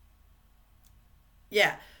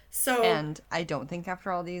 Yeah. So, and I don't think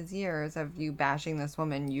after all these years of you bashing this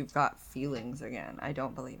woman, you've got feelings again. I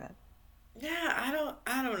don't believe it. Yeah,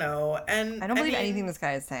 I don't know. And I don't believe anything this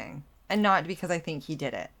guy is saying. And not because I think he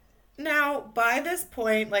did it. Now, by this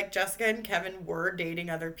point, like, Jessica and Kevin were dating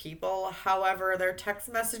other people. However, their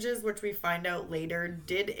text messages, which we find out later,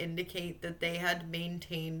 did indicate that they had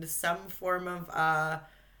maintained some form of,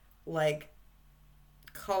 like,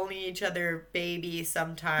 calling each other baby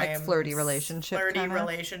sometimes. Like flirty relationship. Flirty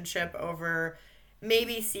relationship over,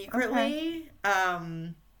 maybe secretly.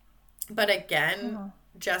 Okay. But again,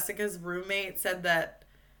 Jessica's roommate said that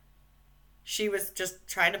she was just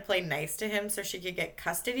trying to play nice to him so she could get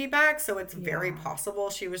custody back. So it's very possible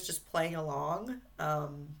she was just playing along.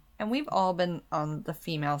 And we've all been on the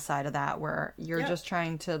female side of that where you're just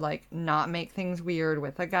trying to, like, not make things weird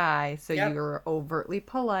with a guy. So you're overtly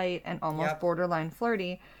polite and almost borderline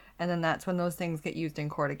flirty. And then that's when those things get used in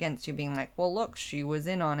court against you, being like, well, look, she was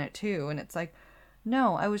in on it too. And it's like,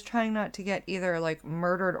 no, I was trying not to get either, like,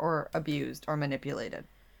 murdered or abused or manipulated.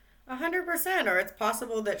 100%. Or it's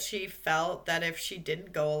possible that she felt that if she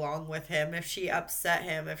didn't go along with him, if she upset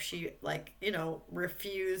him, if she, like, you know,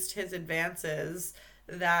 refused his advances,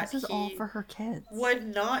 that this is all for her kids, would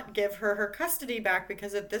not give her her custody back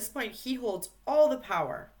because at this point he holds all the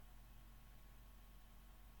power.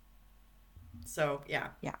 So, yeah.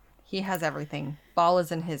 Yeah. He has everything. Ball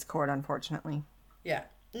is in his court, unfortunately. Yeah.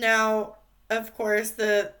 Now, of course,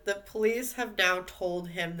 the police have now told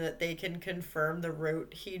him that they can confirm the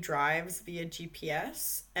route he drives via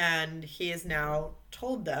GPS, and he has now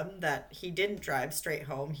told them that he didn't drive straight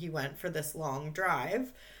home. He went for this long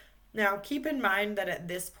drive. Now, keep in mind that at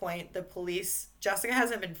this point, the police, Jessica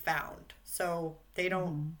hasn't been found, so they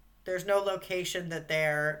don't there's no location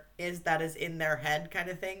that is in their head kind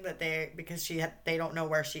of thing that because they don't know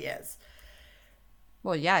where she is.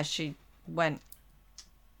 Well, yeah, she went.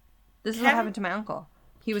 This is what happened to my uncle.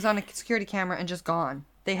 He was on a security camera and just gone.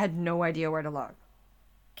 They had no idea where to look.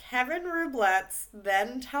 Kevin Rublets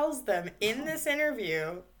then tells them in this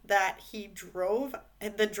interview that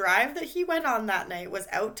the drive that he went on that night was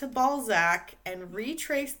out to Balzac and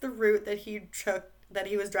retraced the route that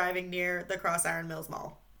he was driving near the Cross Iron Mills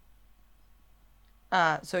Mall.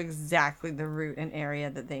 So exactly the route and area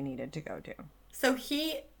that they needed to go to. So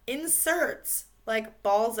he inserts like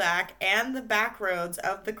Balzac and the back roads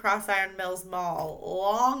of the Cross Iron Mills Mall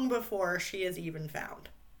long before she is even found.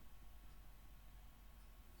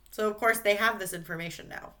 So of course they have this information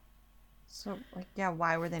now. So like, yeah,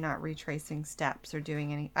 why were they not retracing steps or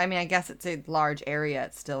doing any? I mean, I guess it's a large area;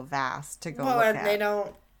 it's still vast to go look at.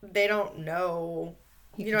 They don't know.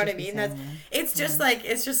 You know what I mean? It's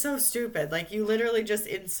just so stupid. Like you literally just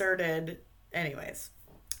inserted. Anyways,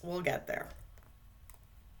 we'll get there.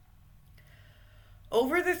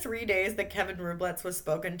 Over the 3 days that Kevin Rublets was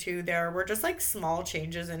spoken to, there were just like small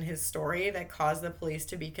changes in his story that caused the police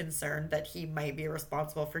to be concerned that he might be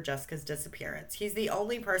responsible for Jessica's disappearance. He's the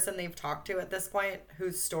only person they've talked to at this point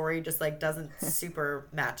whose story just like doesn't super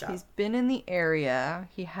match up. He's been in the area.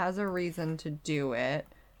 He has a reason to do it.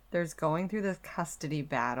 There's going through this custody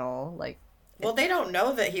battle. Well, they don't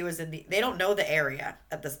know that they don't know the area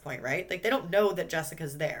at this point, right? Like they don't know that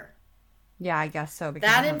Jessica's there. Yeah, I guess so. Because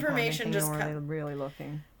that information really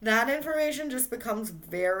looking. That information just becomes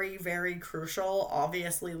very, very crucial.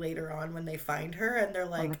 Obviously, later on when they find her, and they're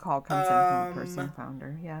like, when the call comes in from the person who found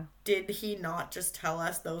her. Yeah. Did he not just tell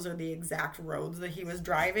us those are the exact roads that he was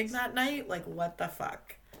driving that night? Like, what the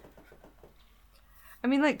fuck? I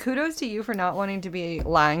mean, like, kudos to you for not wanting to be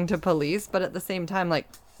lying to police, but at the same time, like,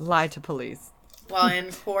 lie to police. Well,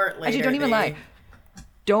 in court later, actually, don't even lie.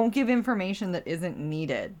 Don't give information that isn't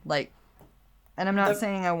needed. Like. And I'm not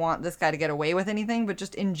saying I want this guy to get away with anything, but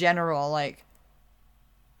just in general, like...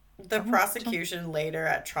 The prosecution later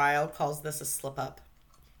at trial calls this a slip-up.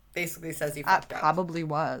 Basically says he fucked up. Probably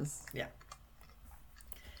was. Yeah.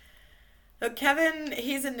 So Kevin,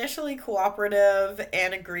 he's initially cooperative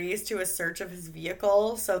and agrees to a search of his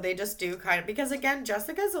vehicle. So they just do kind of... Because, again,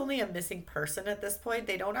 Jessica's only a missing person at this point.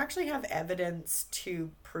 They don't actually have evidence to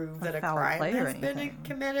prove that a crime has been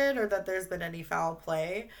committed or that there's been any foul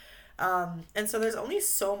play. And so there's only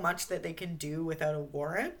so much that they can do without a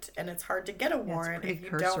warrant, and it's hard to get a warrant if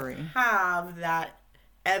you don't have that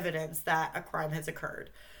evidence that a crime has occurred.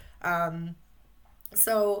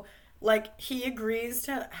 So, like, he agrees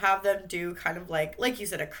to have them do kind of like you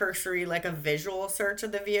said, a cursory, like a visual search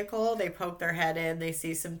of the vehicle. They poke their head in, they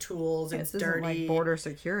see some tools, it's dirty. Isn't like border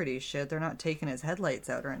security shit. They're not taking his headlights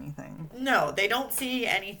out or anything. No, they don't see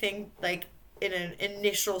anything, like... in an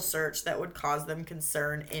initial search that would cause them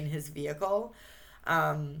concern in his vehicle.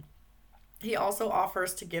 He also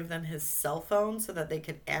offers to give them his cell phone so that they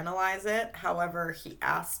can analyze it. However, he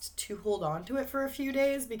asked to hold on to it for a few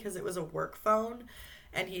days because it was a work phone,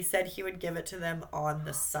 and he said he would give it to them on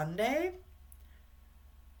the Sunday.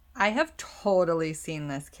 I have totally seen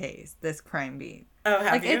this case, this crime beat. Oh,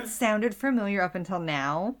 have you? It sounded familiar up until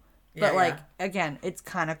now. But, again, it's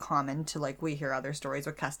kind of common to, we hear other stories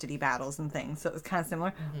with custody battles and things. So it was kind of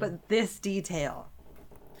similar. Mm-hmm. But this detail,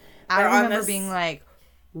 I remember being like,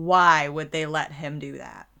 why would they let him do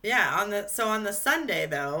that? Yeah, on the Sunday,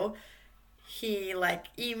 though, he,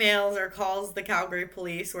 emails or calls the Calgary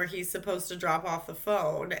police where he's supposed to drop off the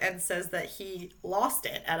phone and says that he lost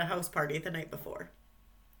it at a house party the night before.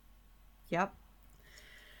 Yep.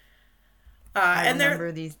 I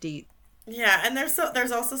remember these deets. Yeah, and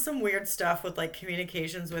there's also some weird stuff with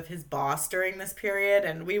communications with his boss during this period,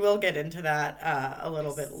 and we will get into that a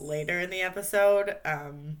little bit later in the episode.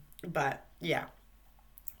 But yeah,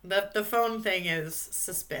 the phone thing is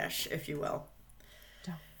suspicious, if you will.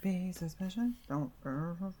 Don't be suspicious. Don't.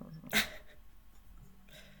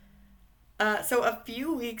 So a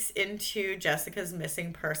few weeks into Jessica's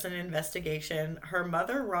missing person investigation, her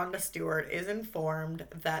mother, Rhonda Stewart, is informed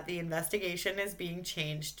that the investigation is being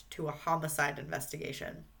changed to a homicide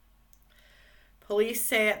investigation. Police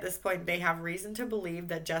say at this point they have reason to believe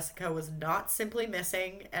that Jessica was not simply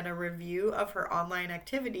missing, and a review of her online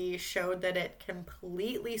activity showed that it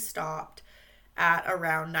completely stopped at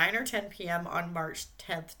around 9 or 10 p.m. on March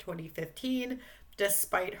 10th, 2015,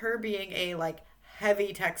 despite her being a,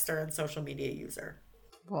 heavy texter and social media user.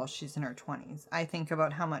 Well, she's in her 20s. I think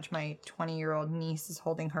about how much my 20-year-old niece is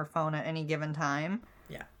holding her phone at any given time.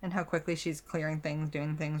 Yeah. And how quickly she's clearing things,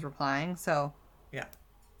 doing things, replying. So, yeah,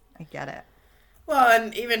 I get it. Well,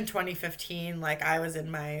 and even 2015, like I was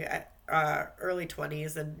in my early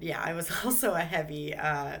 20s, and yeah, I was also a heavy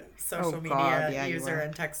Oh social God, media yeah, you user were.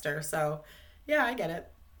 and texter. So, yeah, I get it.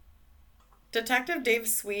 Detective Dave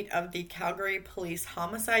Sweet of the Calgary Police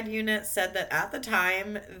Homicide Unit said that at the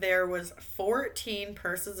time there was 14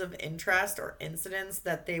 persons of interest or incidents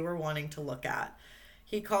that they were wanting to look at.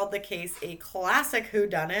 He called the case a classic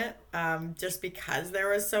whodunit, just because there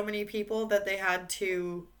was so many people that they had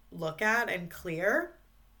to look at and clear.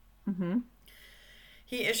 Mm-hmm.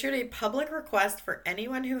 He issued a public request for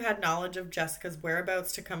anyone who had knowledge of Jessica's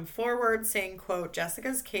whereabouts to come forward, saying, quote,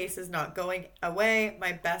 Jessica's case is not going away.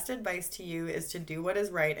 My best advice to you is to do what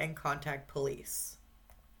is right and contact police.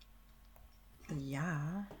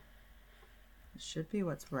 Yeah. It should be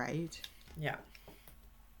what's right. Yeah.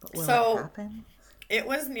 But will it So happen? it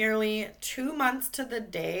was nearly 2 months to the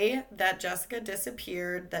day that Jessica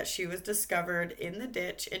disappeared that she was discovered in the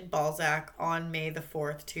ditch in Balzac on May the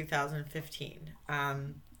 4th, 2015.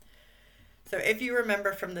 So if you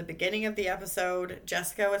remember from the beginning of the episode,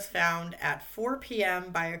 Jessica was found at 4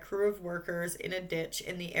 p.m. by a crew of workers in a ditch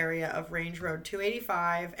in the area of Range Road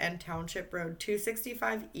 285 and Township Road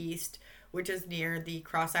 265 East, which is near the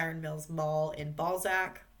Cross Iron Mills Mall in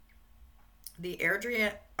Balzac. The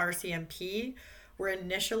Airdrie RCMP were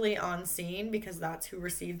initially on scene because that's who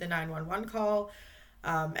received the 911 call,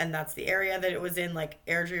 and that's the area that it was in. Like,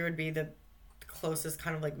 Airdrie would be the closest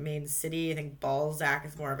kind of like main city. I think Balzac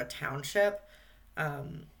is more of a township.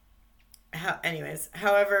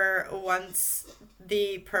 However, once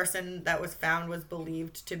the person that was found was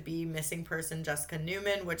believed to be missing person Jessica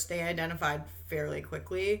Newman, which they identified fairly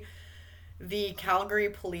quickly, the Calgary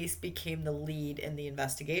police became the lead in the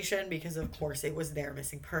investigation because, of course, it was their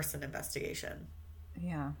missing person investigation.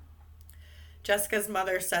 Yeah. Jessica's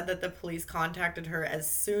mother said that the police contacted her as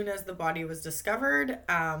soon as the body was discovered,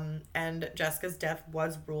 and Jessica's death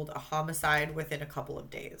was ruled a homicide within a couple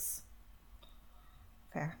of days.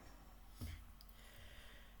 Fair.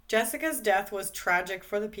 Jessica's death was tragic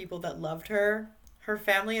for the people that loved her. Her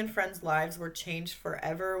family and friends' lives were changed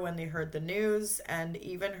forever when they heard the news, and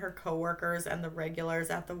even her coworkers and the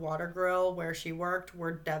regulars at the Water Grill where she worked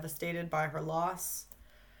were devastated by her loss.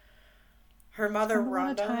 Her mother, Spend a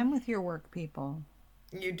lot of Rhonda. time with your work people.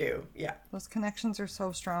 You do, yeah. Those connections are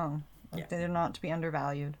so strong. Like, Yeah. they're not to be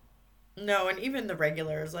undervalued. No, and even the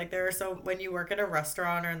regulars, like there are so when you work at a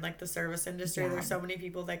restaurant or in like the service industry, Yeah. there's so many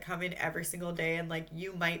people that come in every single day, and like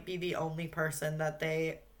you might be the only person that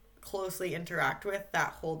they closely interact with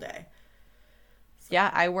that whole day.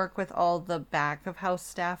 Yeah, I work with all the back of house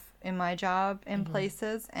staff in my job in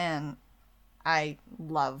places, and I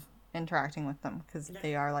love interacting with them because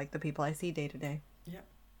they are like the people I see day to day. Yeah.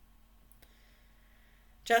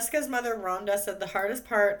 Jessica's mother, Rhonda, said the hardest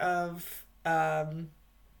part of the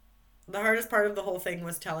whole thing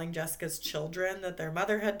was telling Jessica's children that their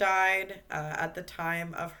mother had died. At the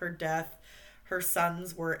time of her death, her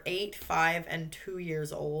sons were 8, 5, and 2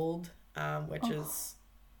 years old, which is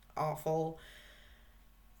awful.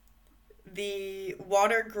 The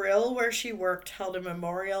Water Grill where she worked held a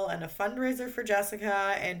memorial and a fundraiser for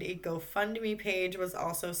Jessica, and a GoFundMe page was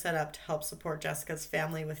also set up to help support Jessica's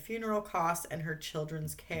family with funeral costs and her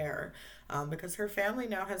children's care, because her family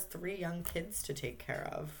now has 3 young kids to take care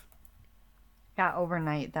of. Yeah,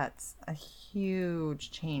 overnight, that's a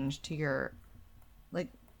huge change to your, like,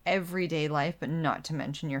 everyday life, but not to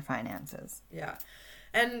mention your finances. Yeah.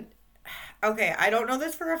 And okay, I don't know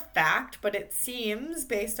this for a fact, but it seems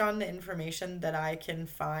based on the information that I can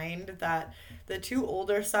find that the 2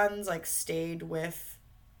 older sons like stayed with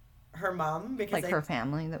her mom because Like her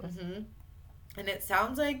family that was. and it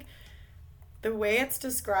sounds like the way it's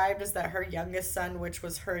described is that her youngest son, which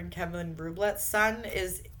was her and Kevin Rublet's son,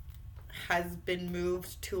 has been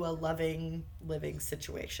moved to a loving living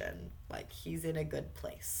situation. Like he's in a good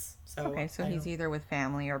place. So Okay, so he's either with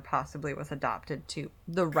family or possibly was adopted to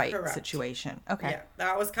the right Correct. situation. Okay. Yeah,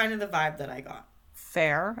 that was kind of the vibe that I got.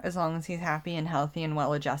 Fair, as long as he's happy and healthy and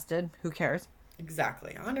well adjusted. Who cares?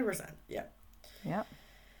 Exactly, 100%. Yeah. Yep.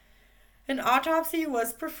 An autopsy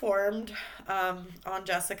was performed on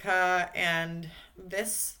Jessica, and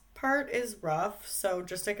this part is rough. So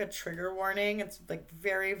just like a trigger warning, it's like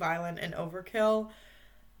very violent and overkill.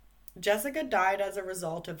 Jessica died as a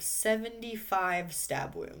result of 75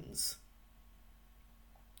 stab wounds.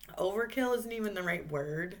 Overkill isn't even the right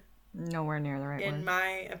word. Nowhere near the right in word. my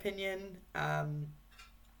opinion. And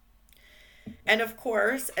of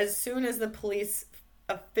course, as soon as the police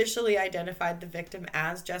officially identified the victim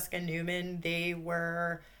as Jessica Newman, they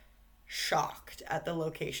were shocked at the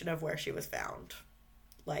location of where she was found.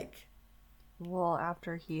 Like, Well,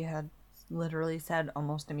 after he had literally said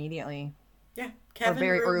almost immediately Yeah, or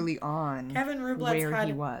very early on, Kevin Rubletz where had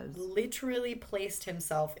he was. literally placed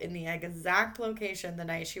himself in the exact location the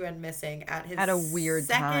night she went missing at his at a weird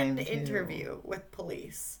second time, interview with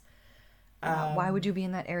police. Yeah, why would you be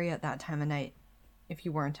in that area at that time of night if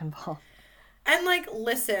you weren't involved? And like,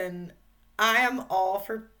 listen, I am all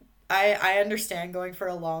for. I understand going for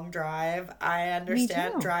a long drive. I Me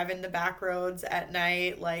understand too. driving the back roads at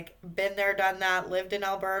night. Like, been there, done that, lived in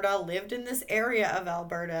Alberta, lived in this area of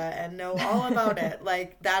Alberta, and know all about it.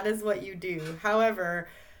 Like, that is what you do. However,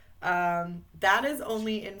 that is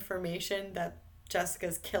only information that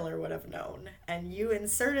Jessica's killer would have known. And you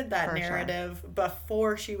inserted that For sure. narrative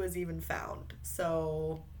before she was even found.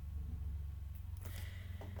 So.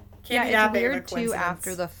 Yeah, it's weird too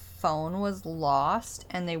after the phone was lost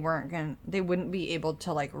and they wouldn't be able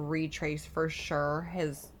to like retrace for sure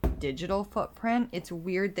his digital footprint. It's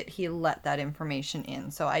weird that he let that information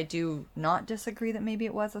in. So I do not disagree that maybe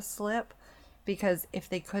it was a slip, because if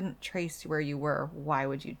they couldn't trace where you were, why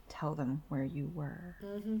would you tell them where you were?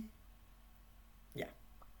 Mm-hmm. Yeah.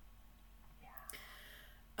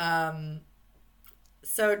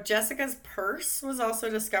 So Jessica's purse was also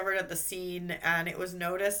discovered at the scene, and it was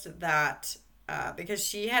noticed that because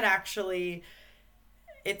she had actually,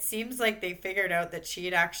 it seems like they figured out that she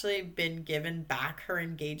had actually been given back her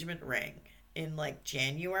engagement ring in like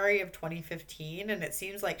January of 2015, and it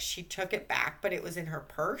seems like she took it back, but it was in her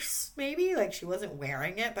purse, maybe like she wasn't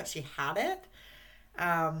wearing it, but she had it.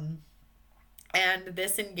 And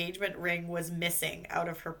this engagement ring was missing out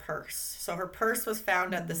of her purse. So her purse was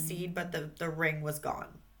found at the scene, but the ring was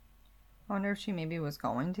gone. I wonder if she maybe was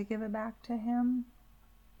going to give it back to him.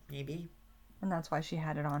 Maybe. And that's why she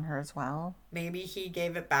had it on her as well. Maybe he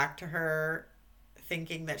gave it back to her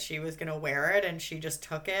thinking that she was going to wear it, and she just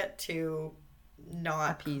took it to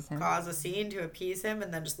not cause a scene, to appease him,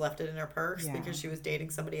 and then just left it in her purse because she was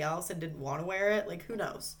dating somebody else and didn't want to wear it. Like, who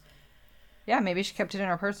knows? Yeah, maybe she kept it in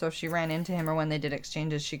her purse so if she ran into him or when they did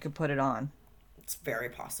exchanges, she could put it on. It's very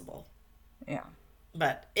possible. Yeah.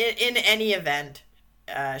 But in any event,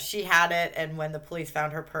 she had it, and when the police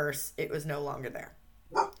found her purse, it was no longer there.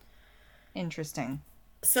 Interesting.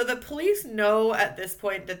 So the police know at this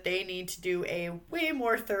point that they need to do a way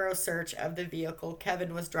more thorough search of the vehicle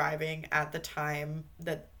Kevin was driving at the time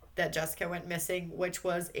that Jessica went missing, which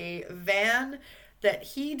was a van that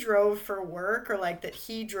he drove for work, or like that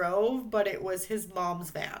he drove, but it was his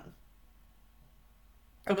mom's van.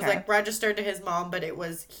 It was like registered to his mom, but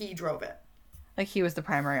he drove it. Like he was the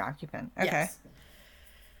primary occupant. Okay. Yes.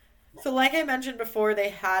 So like I mentioned before,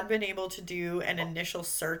 they had been able to do an initial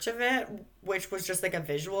search of it, which was just like a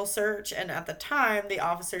visual search. And at the time, the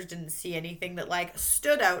officers didn't see anything that like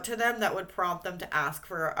stood out to them that would prompt them to ask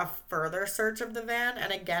for a further search of the van.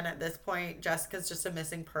 And again, at this point, Jessica's just a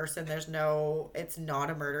missing person. It's not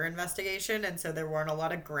a murder investigation. And so there weren't a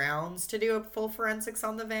lot of grounds to do a full forensics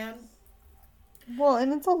on the van. Well,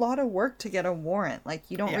 and it's a lot of work to get a warrant. Like,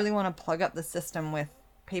 you don't really want to plug up the system with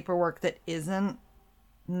paperwork that isn't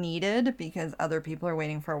needed, because other people are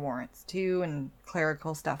waiting for warrants too, and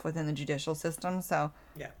clerical stuff within the judicial system. So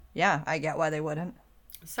yeah, I get why they wouldn't.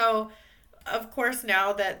 So of course,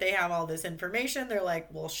 now that they have all this information, they're like,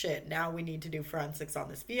 well shit, now we need to do forensics on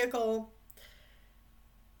this vehicle.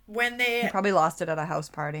 When they probably lost it at a house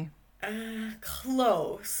party.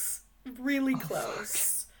 Close, really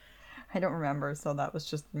close. I don't remember, so that was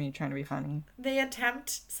just me trying to be funny. They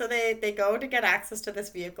go to get access to this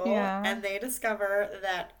vehicle, and they discover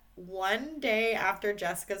that one day after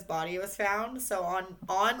Jessica's body was found, so on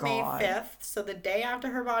May 5th, so the day after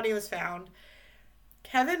her body was found,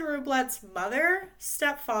 Kevin Rubletz's mother,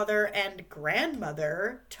 stepfather, and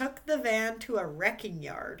grandmother took the van to a wrecking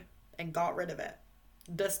yard and got rid of it.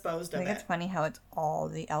 Disposed of it. I think it's funny how it's all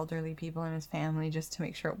the elderly people in his family just to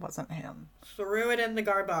make sure it wasn't him. Threw it in the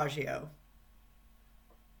garbaggio.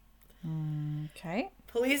 Okay.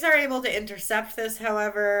 Police are able to intercept this,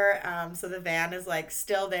 however, so the van is like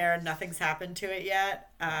still there. Nothing's happened to it yet.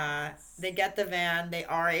 They get the van. They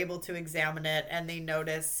are able to examine it, and they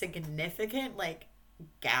notice significant like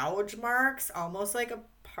gouge marks, almost like a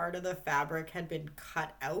part of the fabric had been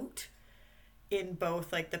cut out in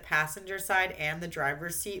both like the passenger side and the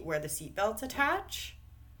driver's seat where the seatbelts attach.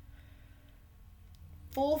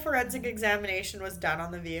 Full forensic examination was done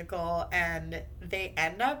on the vehicle, and they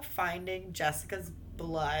end up finding Jessica's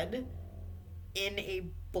blood in a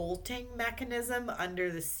bolting mechanism under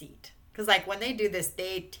the seat. Because like when they do this,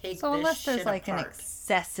 they take so this unless shit there's like apart. An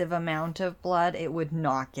excessive amount of blood, it would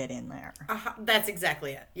not get in there. That's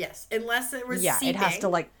exactly it. Yes, unless it was seeping, it has to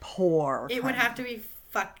like pour. It would have to be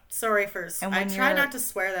sorry for. I try not to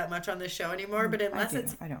swear that much on this show anymore, but unless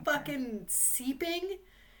it's fucking seeping,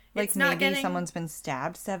 Like, maybe someone's been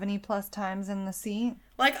stabbed 70 plus times in the seat?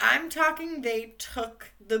 Like, I'm talking they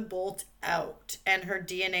took the bolt out and her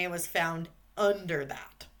DNA was found under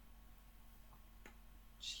that.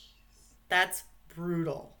 Jeez. That's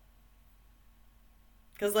brutal.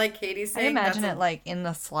 Because, like Katie's saying, I imagine it like in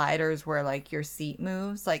the sliders where like your seat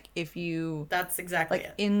moves. Like if you... That's exactly like,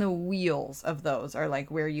 it. in the wheels of those are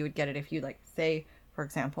like where you would get it if you like, say, for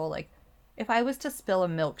example, like if I was to spill a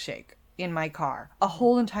milkshake in my car, a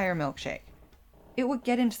whole entire milkshake, it would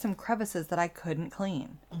get into some crevices that I couldn't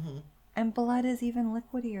clean. Mm-hmm. And blood is even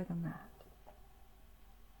liquidier than that.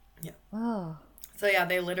 Yeah. Oh. So yeah,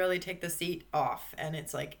 they literally take the seat off and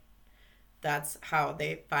it's like, that's how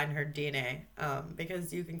they find her DNA.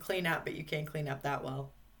 Because you can clean up, but you can't clean up that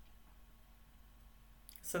well.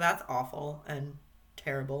 So that's awful and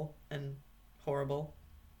terrible and horrible.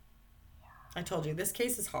 Yeah. I told you, this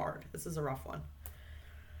case is hard. This is a rough one.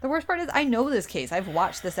 The worst part is I know this case. I've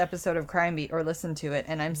watched this episode of Crime Beat or listened to it,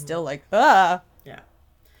 and I'm still like, ah. Yeah.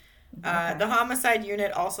 The homicide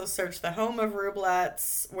unit also searched the home of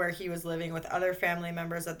Rublet's, where he was living with other family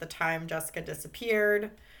members at the time Jessica disappeared.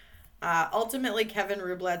 Ultimately, Kevin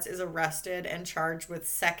Rublet's is arrested and charged with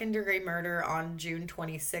second-degree murder on June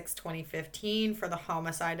 26, 2015 for the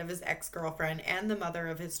homicide of his ex-girlfriend and the mother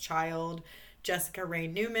of his child, Jessica Ray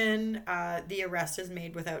Newman. The arrest is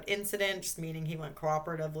made without incident, just meaning he went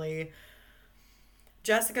cooperatively.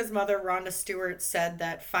 Jessica's mother, Rhonda Stewart, said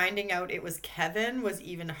that finding out it was Kevin was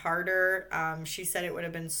even harder. She said it would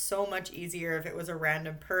have been so much easier if it was a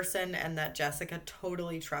random person and that Jessica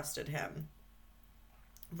totally trusted him.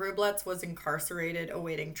 Rublet's was incarcerated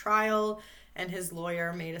awaiting trial, and his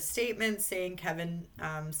lawyer made a statement saying Kevin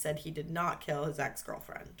said he did not kill his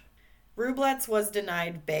ex-girlfriend. Rublet's was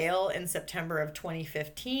denied bail in September of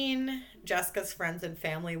 2015. Jessica's friends and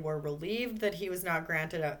family were relieved that he was not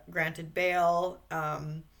granted bail.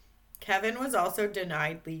 Kevin was also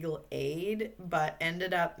denied legal aid, but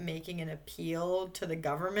ended up making an appeal to the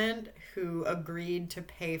government, who agreed to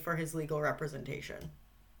pay for his legal representation.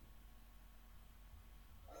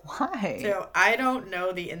 Why? So I don't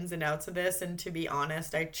know the ins and outs of this, and to be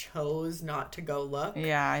honest, I chose not to go look.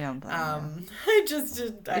 Yeah, I don't blame you. I just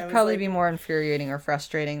did. It'd probably be more infuriating or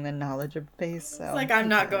frustrating than knowledge base. So it's like I'm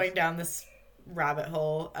not going down this rabbit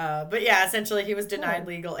hole. But yeah, essentially he was denied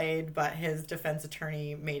legal aid, but his defense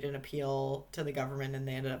attorney made an appeal to the government, and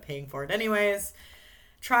they ended up paying for it anyways.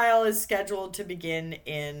 Trial is scheduled to begin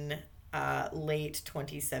in late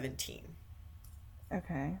 2017.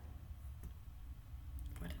 Okay.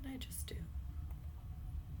 What did I just do?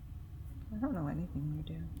 I don't know anything you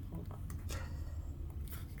do. Hold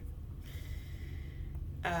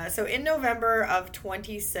on. So in November of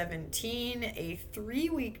 2017, a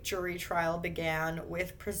 3-week jury trial began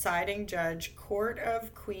with presiding judge, Court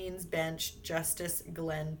of Queen's Bench Justice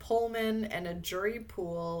Glenn Pullman, and a jury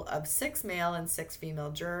pool of 6 male and 6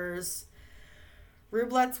 female jurors.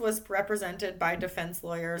 Rublet's was represented by defense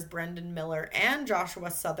lawyers Brendan Miller and Joshua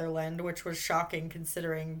Sutherland, which was shocking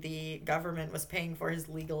considering the government was paying for his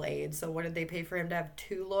legal aid. So what did they pay for him to have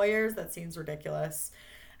 2 lawyers? That seems ridiculous.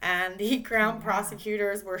 And the Crown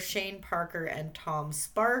prosecutors were Shane Parker and Tom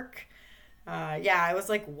Spark. I was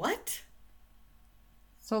like, what?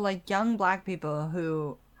 So, like, young black people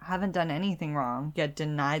who haven't done anything wrong get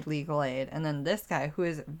denied legal aid. And then this guy, who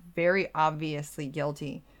is very obviously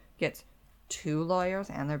guilty, gets 2 lawyers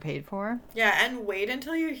and they're paid for. Yeah, and wait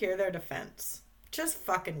until you hear their defense. Just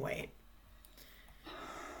fucking wait.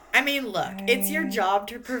 I mean, look, it's your job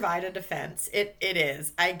to provide a defense. It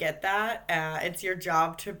is. I get that. It's your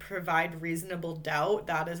job to provide reasonable doubt.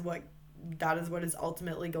 That is what is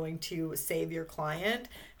ultimately going to save your client.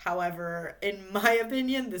 However, in my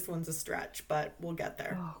opinion, this one's a stretch, but we'll get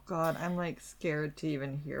there. Oh God, I'm like scared to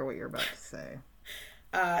even hear what you're about to say.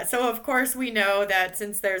 So, of course, we know that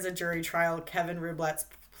since there's a jury trial, Kevin Rublet's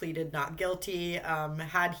pleaded not guilty.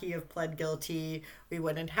 Had he have pled guilty, we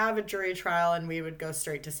wouldn't have a jury trial and we would go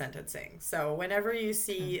straight to sentencing. So whenever you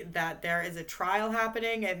see that there is a trial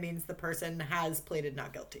happening, it means the person has pleaded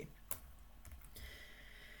not guilty.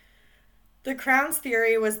 The Crown's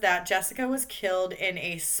theory was that Jessica was killed in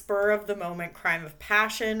a spur-of-the-moment crime of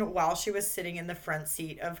passion while she was sitting in the front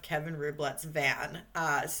seat of Kevin Rublet's van.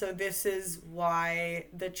 So this is why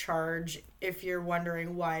the charge, if you're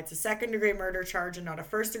wondering why it's a second-degree murder charge and not a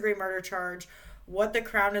first-degree murder charge, what the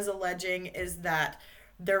Crown is alleging is that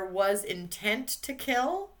there was intent to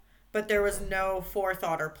kill, but there was no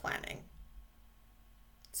forethought or planning.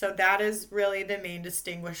 So that is really the main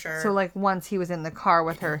distinguisher. So, like, once he was in the car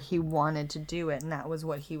with her, he wanted to do it, and that was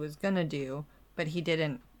what he was going to do, but he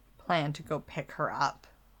didn't plan to go pick her up.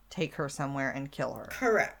 take her somewhere and kill her.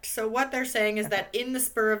 Correct. So what they're saying is that in the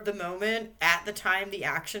spur of the moment, at the time the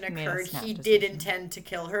action occurred, he did intend to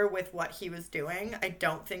kill her with what he was doing. I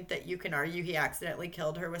don't think that you can argue he accidentally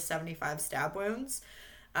killed her with 75 stab wounds,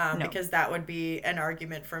 because that would be an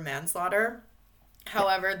argument for manslaughter.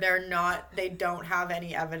 However, they don't have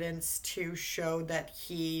any evidence to show that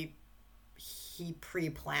he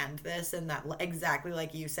pre-planned this and that, exactly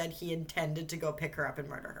like you said, he intended to go pick her up and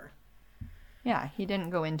murder her. Yeah, he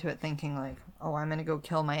didn't go into it thinking like, oh, I'm going to go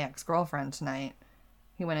kill my ex-girlfriend tonight.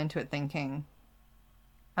 He went into it thinking,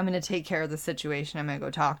 I'm going to take care of the situation. I'm going to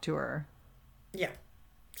go talk to her. Yeah,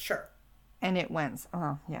 sure. And it went,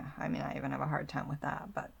 oh, yeah, I mean, I even have a hard time with that,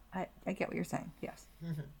 but I get what you're saying, yes.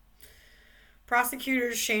 Mm-hmm.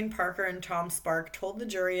 Prosecutors Shane Parker and Tom Spark told the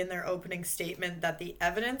jury in their opening statement that the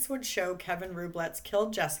evidence would show Kevin Rubletz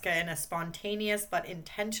killed Jessica in a spontaneous but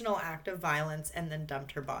intentional act of violence and then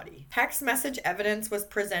dumped her body. Text message evidence was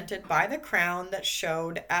presented by the Crown that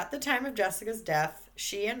showed at the time of Jessica's death,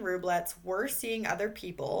 she and Rubletz were seeing other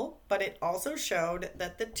people, but it also showed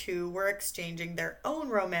that the two were exchanging their own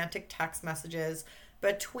romantic text messages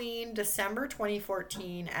between December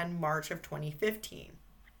 2014 and March of 2015.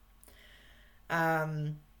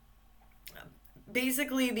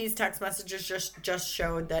 Basically, these text messages just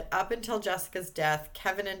showed that up until Jessica's death,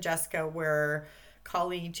 Kevin and Jessica were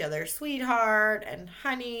calling each other sweetheart and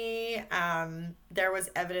honey. There was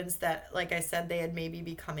evidence that, like I said, they had maybe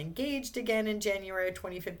become engaged again in January of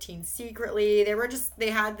 2015 secretly. They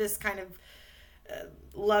had this kind of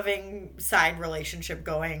loving side relationship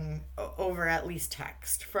going over at least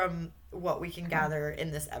text from what we can gather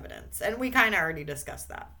in this evidence. And we kind of already discussed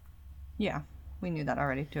that. Yeah. We knew that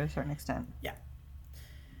already to a certain extent. Yeah.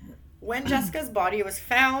 When Jessica's body was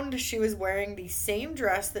found, she was wearing the same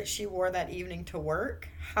dress that she wore that evening to work.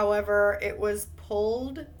 However, it was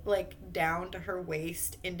pulled down to her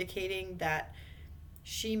waist, indicating that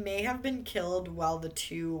she may have been killed while the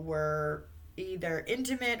two were either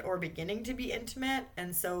intimate or beginning to be intimate.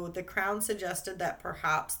 And so the Crown suggested that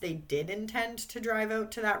perhaps they did intend to drive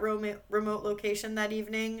out to that remote location that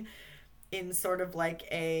evening in sort of like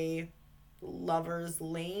a lover's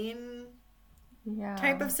lane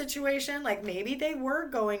type of situation. Like maybe they were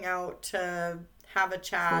going out to have a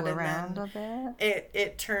chat and around then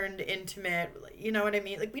it turned intimate. You know what I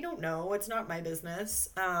mean? Like, we don't know. It's not my business.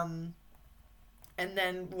 And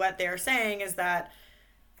then what they're saying is that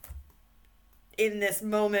in this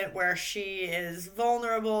moment where she is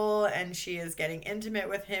vulnerable and she is getting intimate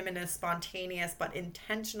with him in a spontaneous but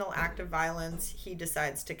intentional act of violence, he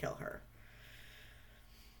decides to kill her.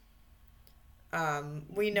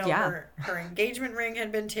 We know her engagement ring had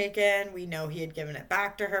been taken. We know he had given it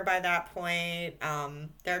back to her by that point.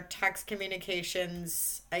 Their text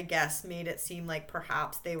communications, I guess, made it seem like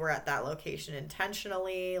perhaps they were at that location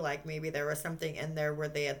intentionally. Like maybe there was something in there where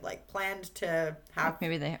they had planned to have.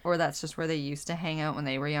 Or that's just where they used to hang out when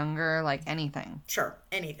they were younger. Like anything. Sure,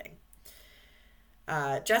 anything.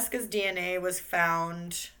 Jessica's DNA was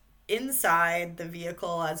found inside the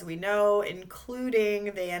vehicle, as we know, including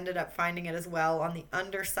they ended up finding it as well on the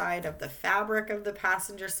underside of the fabric of the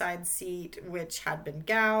passenger side seat, which had been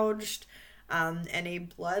gouged. And a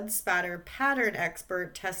blood spatter pattern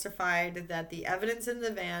expert testified that the evidence in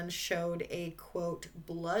the van showed a, quote,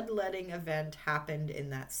 bloodletting event happened in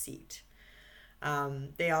that seat.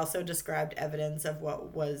 They also described evidence of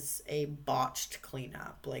what was a botched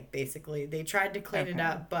cleanup. Like, basically, they tried to clean it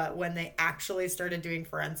up, but when they actually started doing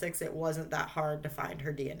forensics, it wasn't that hard to find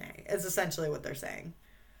her DNA, is essentially what they're saying.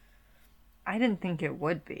 I didn't think it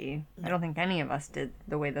would be. No. I don't think any of us did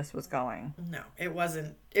the way this was going. No, it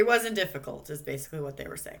wasn't. It wasn't difficult, is basically what they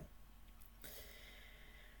were saying.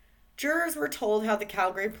 Jurors were told how the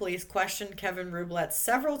Calgary police questioned Kevin Rubletz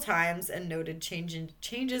several times and noted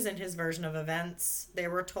changes in his version of events. They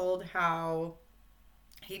were told how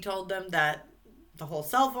he told them that the whole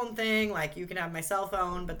cell phone thing, like, you can have my cell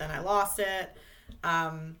phone, but then I lost it.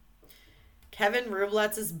 Kevin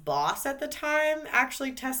Rubletz's boss at the time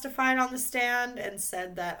actually testified on the stand and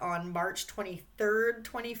said that on March 23rd,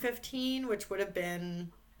 2015, which would have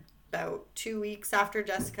been about 2 weeks after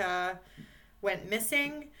Jessica went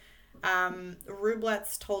missing,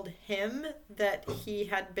 Rubletz told him that he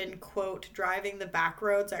had been, quote, driving the back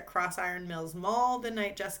roads at Cross Iron Mills Mall the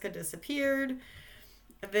night Jessica disappeared.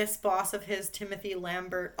 This boss of his, Timothy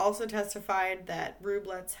Lambert, also testified that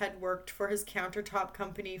Rubletz had worked for his countertop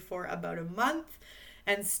company for about a month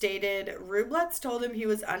and stated Rubletz told him he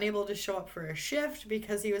was unable to show up for a shift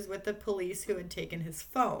because he was with the police who had taken his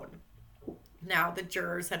phone. Now, the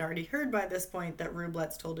jurors had already heard by this point that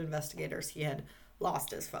Rubletz told investigators he had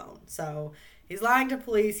lost his phone. So He's lying to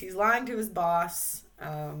police. He's lying to his boss.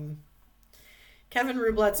 Kevin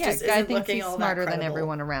Rublet's just isn't looking all that credible. Smarter than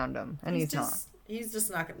everyone around him, and he's not. He's just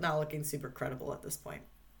not looking super credible at this point.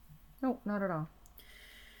 Nope, not at all.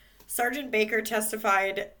 Sergeant Baker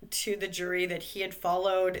testified to the jury that he had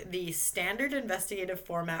followed the standard investigative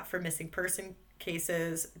format for missing person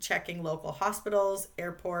cases, checking local hospitals,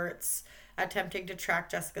 airports, attempting to track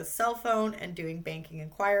Jessica's cell phone, and doing banking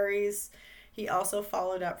inquiries. He also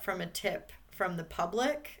followed up from a tip from the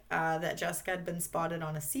public that Jessica had been spotted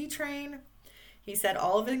on a C train. He said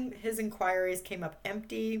all of his inquiries came up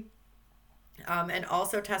empty, and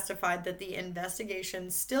also testified that the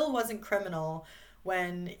investigation still wasn't criminal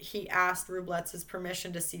when he asked Rubletz's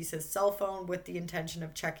permission to seize his cell phone with the intention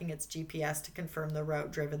of checking its GPS to confirm the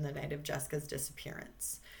route driven the night of Jessica's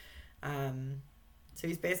disappearance. So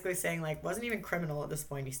he's basically saying, like, wasn't even criminal at this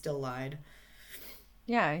point. He still lied.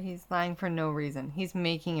 Yeah, he's lying for no reason. He's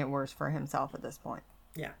making it worse for himself at this point.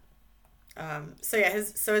 Yeah.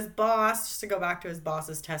 His boss, just to go back to his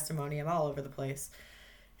boss's testimony, I'm all over the place.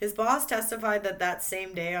 His boss testified that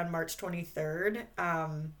same day on March 23rd,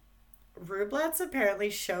 Rubletz apparently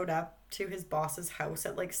showed up to his boss's house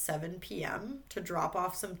at like 7 p.m. to drop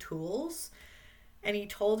off some tools. And he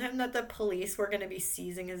told him that the police were going to be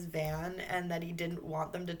seizing his van and that he didn't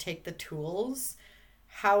want them to take the tools.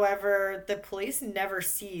 However, the police never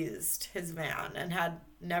seized his van and had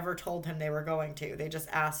never told him they were going to. They just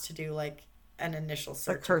asked to do like an initial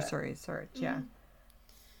search. A cursory search, yeah. Mm-hmm.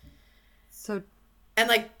 So, and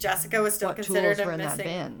like Jessica was still considered a missing. That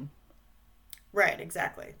van? Right,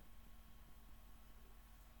 exactly.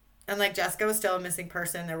 And like Jessica was still a missing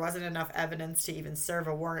person. There wasn't enough evidence to even serve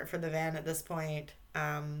a warrant for the van at this point.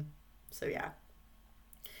 So yeah.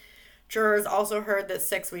 Jurors also heard that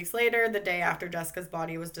 6 weeks later, the day after Jessica's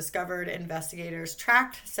body was discovered, investigators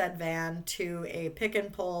tracked said van to a pick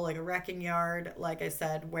and pull, like a wrecking yard, like I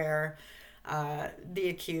said, where the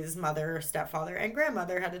accused mother, stepfather, and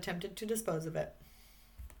grandmother had attempted to dispose of it.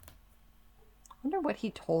 I wonder what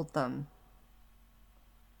he told them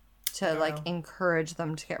to like encourage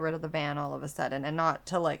them to get rid of the van all of a sudden and not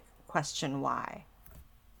to like question why.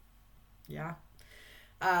 Yeah.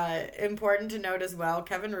 Important to note as well,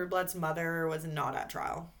 Kevin Rubletz's mother was not at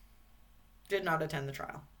trial. Did not attend the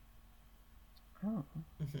trial. Oh.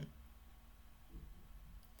 Mm-hmm.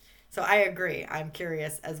 So I agree. I'm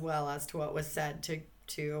curious as well as to what was said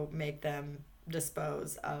to make them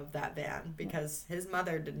dispose of that van, because his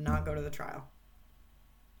mother did not go to the trial.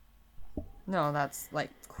 No, that's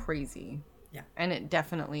like crazy. Yeah. And it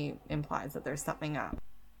definitely implies that there's something up.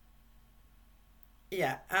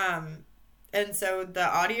 Yeah. And so the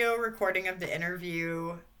audio recording of the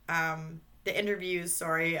interviews, of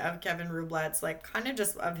Kevin Rubletz, like kind of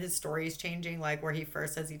just of his stories changing, like where he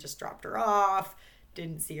first says he just dropped her off,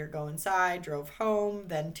 didn't see her go inside, drove home.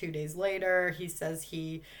 Then 2 days later, he says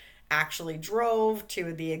he actually drove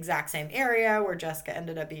to the exact same area where Jessica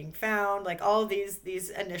ended up being found. Like all of these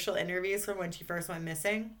initial interviews from when she first went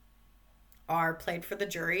missing are played for the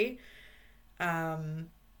jury.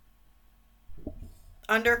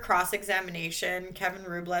 Under cross-examination, Kevin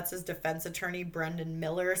Rubletz's defense attorney, Brendan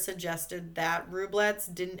Miller, suggested that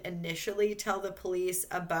Rubletz didn't initially tell the police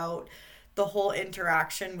about the whole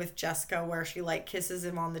interaction with Jessica where she like kisses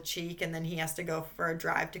him on the cheek and then he has to go for a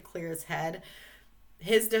drive to clear his head.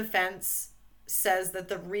 His defense says that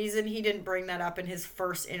the reason he didn't bring that up in his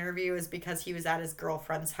first interview is because he was at his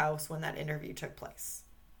girlfriend's house when that interview took place.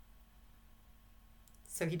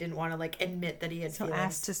 So he didn't want to like admit that he had feelings. So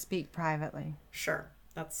asked to speak privately. Sure.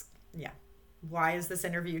 Yeah. Why is this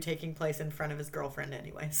interview taking place in front of his girlfriend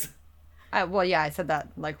anyways? I said that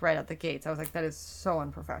like right out the gates. I was like, that is so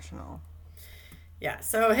unprofessional. Yeah.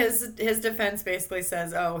 So his defense basically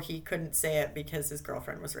says, oh, he couldn't say it because his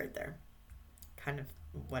girlfriend was right there. Kind of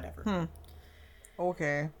whatever.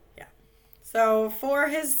 Okay. Yeah. So for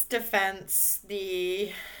his defense,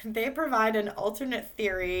 they provide an alternate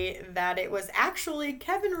theory that it was actually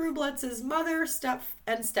Kevin Rubletz's mother,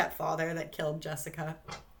 stepfather that killed Jessica.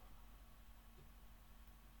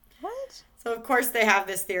 What? So of course they have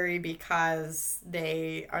this theory because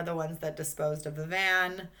they are the ones that disposed of the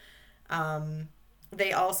van.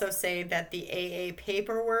 They also say that the AA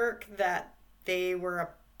paperwork that they were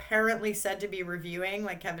apparently said to be reviewing,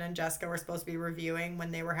 like Kevin and Jessica were supposed to be reviewing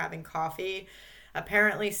when they were having coffee,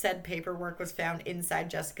 apparently said paperwork was found inside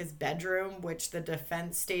Jessica's bedroom, which the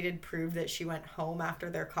defense stated proved that she went home after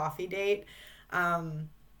their coffee date.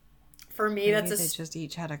 For me, maybe they just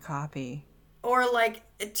each had a copy. Or like,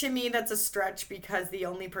 to me, that's a stretch because the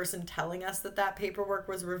only person telling us that paperwork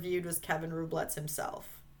was reviewed was Kevin Rubletz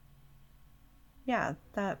himself. Yeah,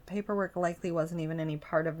 that paperwork likely wasn't even any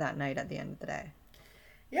part of that night at the end of the day.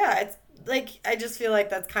 Yeah, it's like, I just feel like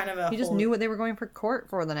that's kind of a He just whole... knew what they were going for court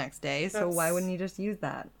for the next day, so why That's... wouldn't he just use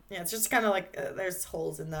that? Yeah, it's just kind of like there's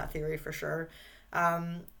holes in that theory for sure.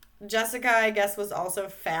 Um, Jessica, I guess, was also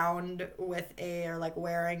found with or like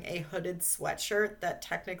wearing a hooded sweatshirt that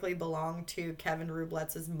technically belonged to Kevin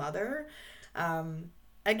Rubletz's mother.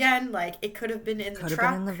 Again, like, it could have been in the Could have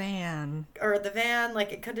truck. been in the van. Or the van.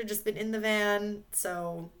 Like, it could have just been in the van.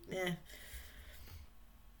 So,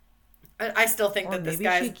 I still think that this Maybe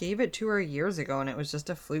guy's... she gave it to her years ago and it was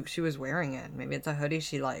just a fluke she was wearing it. Maybe it's a hoodie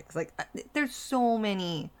she likes. Like, there's so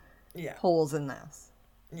many holes in this.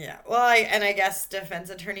 Yeah. Well, I guess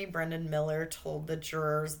defense attorney Brendan Miller told the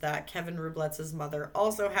jurors that Kevin Rubletz's mother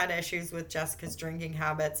also had issues with Jessica's drinking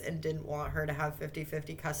habits and didn't want her to have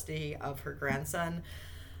 50-50 custody of her grandson.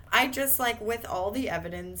 I just, like, with all the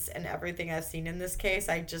evidence and everything I've seen in this case,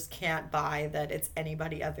 I just can't buy that it's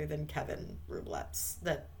anybody other than Kevin Rubletz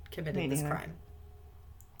that committed this crime.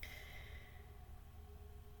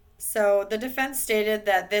 So the defense stated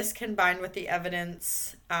that this, combined with the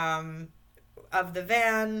evidence of the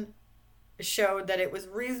van, showed that it was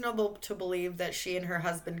reasonable to believe that she and her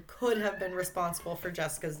husband could have been responsible for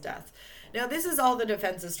Jessica's death. Now, this is all the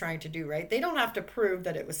defense is trying to do, right? They don't have to prove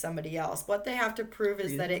that it was somebody else. What they have to prove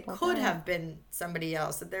is that it could have been somebody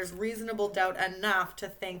else, that there's reasonable doubt enough to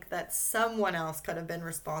think that someone else could have been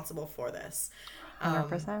responsible for this.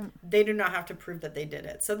 100%. They do not have to prove that they did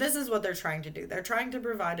it. So this is what they're trying to do. They're trying to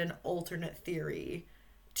provide an alternate theory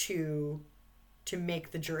to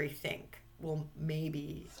make the jury think, well,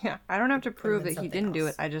 maybe. Yeah, I don't have to prove that he didn't do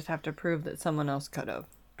it. I just have to prove that someone else could have.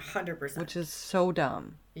 100%. Which is so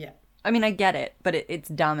dumb. Yeah. I mean, I get it, but it's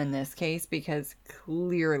dumb in this case because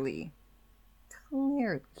clearly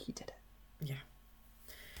he did it.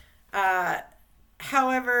 Yeah.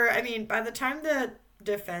 However, I mean, by the time the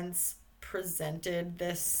defense presented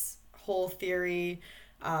this whole theory,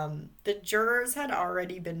 the jurors had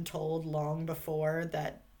already been told long before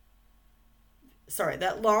that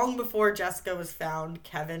long before Jessica was found,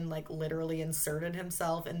 Kevin, like, literally inserted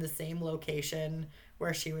himself in the same location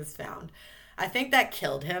where she was found. I think that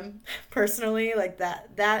killed him, personally. Like,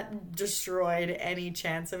 that destroyed any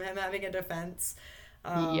chance of him having a defense.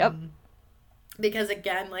 Yep. Because,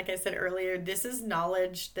 again, like I said earlier, this is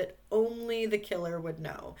knowledge that only the killer would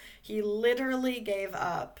know. He literally gave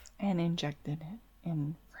up and injected it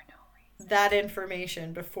in for no reason. That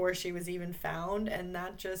information before she was even found, and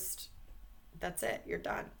that's it. You're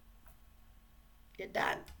done. You're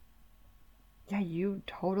done. Yeah, you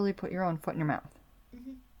totally put your own foot in your mouth.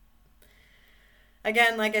 Mm-hmm.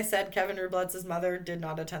 Again, like I said, Kevin Rubletz's mother did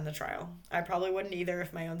not attend the trial. I probably wouldn't either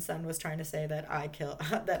if my own son was trying to say that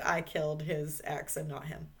I killed his ex and not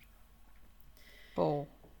him. Oh.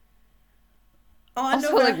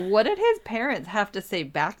 Also, like, what did his parents have to say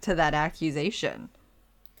back to that accusation?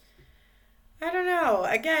 I don't know.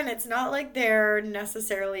 Again, it's not like they're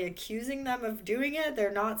necessarily accusing them of doing it.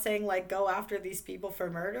 They're not saying, like, go after these people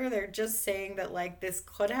for murder. They're just saying that, like, this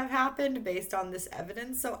could have happened based on this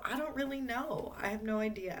evidence. So I don't really know. I have no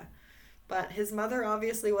idea. But his mother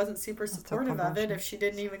obviously wasn't super supportive of it if she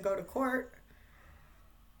didn't even go to court.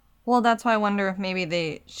 Well, that's why I wonder if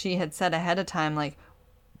maybe she had said ahead of time, like,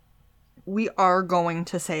 we are going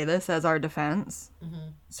to say this as our defense. Mm-hmm.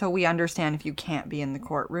 So we understand if you can't be in the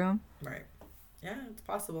courtroom. Right. Yeah, it's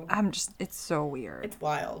possible. It's so weird. It's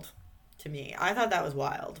wild to me. I thought that was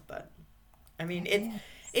wild, but I mean,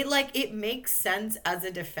 it makes sense as a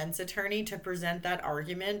defense attorney to present that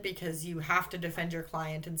argument because you have to defend your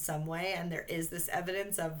client in some way, and there is this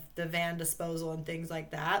evidence of the van disposal and things like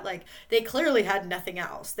that. Like, they clearly had nothing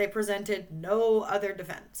else. They presented no other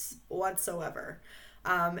defense whatsoever.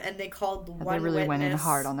 And they called one witness. They really went in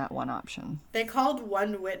hard on that one option. They called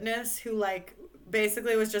one witness who, like,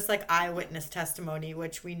 basically was just like eyewitness testimony,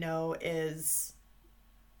 which we know is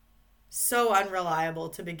so unreliable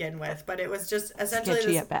to begin with. But it was just essentially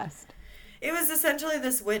sketchy at best. It was essentially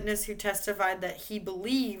this witness who testified that he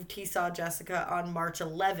believed he saw Jessica on March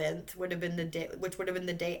 11th, which would have been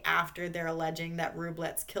the day after they're alleging that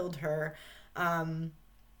Rubletz killed her,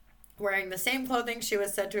 wearing the same clothing she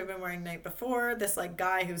was said to have been wearing the night before. This, like,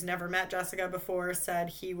 guy who's never met Jessica before said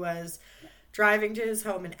he was driving to his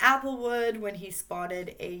home in Applewood when he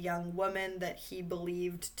spotted a young woman that he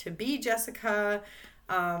believed to be Jessica.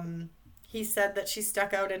 He said that she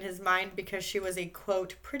stuck out in his mind because she was a,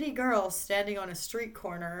 quote, pretty girl standing on a street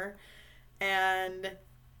corner. And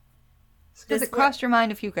because it crossed your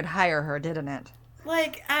mind if you could hire her, didn't it?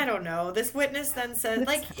 Like, I don't know. This witness then said,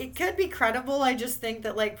 like, it could be credible. I just think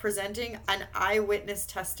that, like, presenting an eyewitness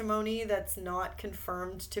testimony that's not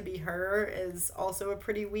confirmed to be her is also a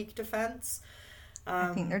pretty weak defense.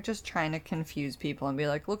 I think they're just trying to confuse people and be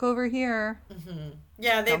like, look over here. Mm-hmm.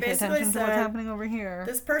 Yeah, they Don't pay basically attention said, to what's happening over here.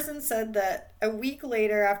 this person said that a week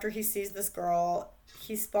later after he sees this girl,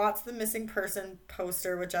 he spots the missing person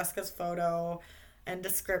poster with Jessica's photo and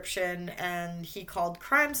description, and he called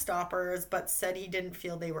Crime Stoppers but said he didn't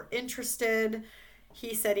feel they were interested.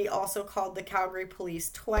 He said he also called the Calgary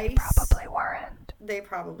police twice. They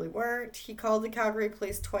probably weren't. He called the Calgary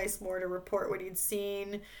police twice more to report what he'd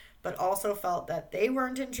seen, but also felt that they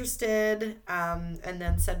weren't interested, and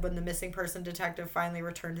then said when the missing person detective finally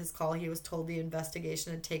returned his call, he was told the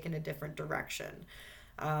investigation had taken a different direction.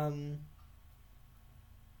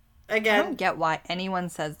 Again, I don't get why anyone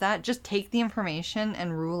says that. Just take the information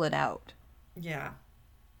and rule it out. Yeah.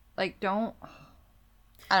 Like, don't...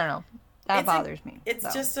 I don't know. That bothers me.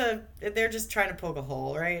 It's just they're just trying to poke a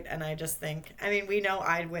hole, right? And I just think, I mean, we know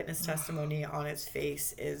eyewitness testimony on its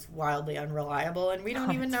face is wildly unreliable, and we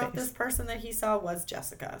don't even know if this person that he saw was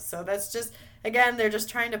Jessica. So that's just, again, they're just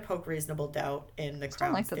trying to poke reasonable doubt in the Crown's theory. I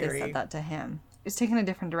don't like that they said that to him. It's taken a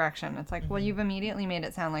different direction. It's like, well, you've immediately made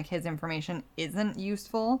it sound like his information isn't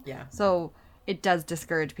useful. Yeah. So it does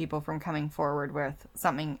discourage people from coming forward with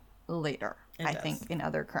something later, I think, in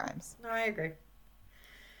other crimes. No, I agree.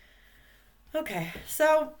 Okay,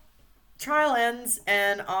 so trial ends,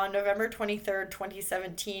 and on November 23rd,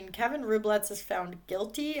 2017, Kevin Rublets is found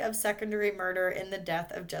guilty of second-degree murder in the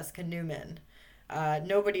death of Jessica Newman.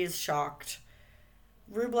 Nobody is shocked.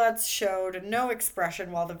 Rublets showed no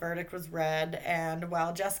expression while the verdict was read, and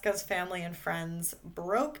while Jessica's family and friends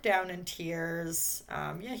broke down in tears,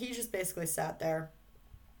 he just basically sat there.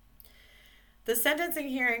 The sentencing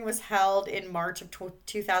hearing was held in March of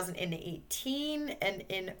 2018, and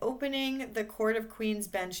in opening, the Court of Queen's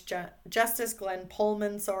Bench Justice Glenn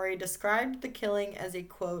Pullman, described the killing as a,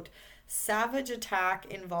 quote, savage attack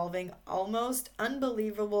involving almost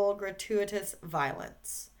unbelievable gratuitous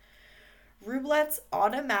violence. Rublets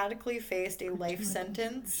automatically faced a life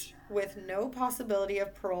sentence with no possibility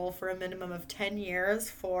of parole for a minimum of 10 years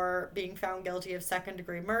for being found guilty of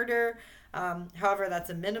second-degree murder. However, that's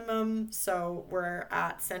a minimum, so we're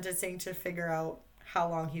at sentencing to figure out how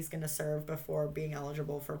long he's going to serve before being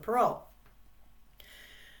eligible for parole.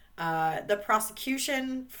 The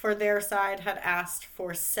prosecution, for their side, had asked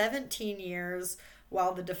for 17 years,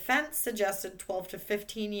 while the defense suggested 12 to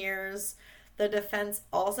 15 years. The defense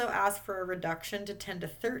also asked for a reduction to 10 to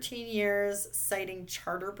 13 years, citing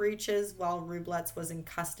charter breaches while Rublets was in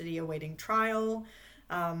custody awaiting trial.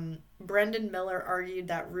 Brendan Miller argued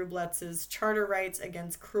that Rublets' charter rights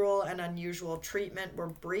against cruel and unusual treatment were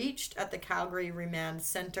breached at the Calgary Remand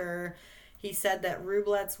Center. He said that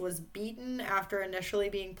Rublets was beaten after initially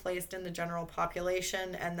being placed in the general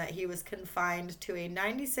population, and that he was confined to a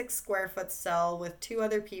 96 square foot cell with two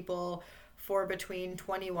other people for between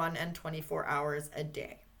 21 and 24 hours a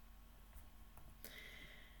day.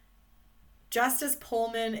 Justice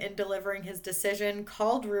Pullman, in delivering his decision,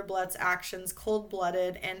 called Rublets' actions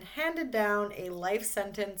cold-blooded and handed down a life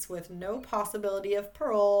sentence with no possibility of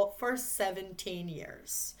parole for 17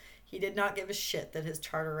 years. He did not give a shit that his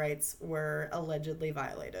charter rights were allegedly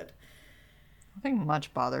violated. I think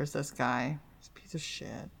much bothers this guy. He's a piece of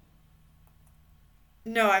shit.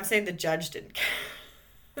 No, I'm saying the judge didn't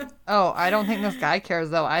care. Oh, I don't think this guy cares,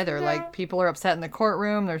 though, either. No. Like, people are upset in the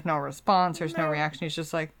courtroom. There's no response. There's no reaction. He's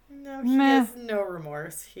just like, no, he has no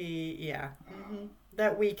remorse.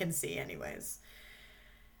 That we can see anyways.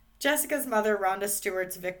 Jessica's mother, Rhonda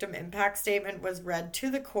Stewart's victim impact statement was read to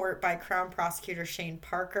the court by Crown Prosecutor Shane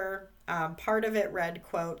Parker. Part of it read,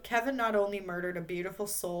 quote, Kevin not only murdered a beautiful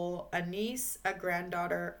soul, a niece, a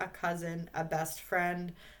granddaughter, a cousin, a best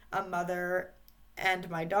friend, a mother, and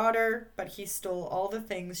my daughter, but he stole all the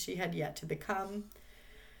things she had yet to become.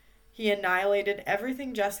 He annihilated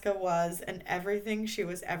everything Jessica was and everything she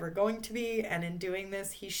was ever going to be, and in doing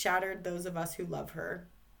this, he shattered those of us who love her.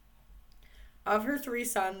 Of her 3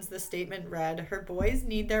 sons, the statement read, her boys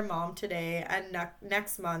need their mom today and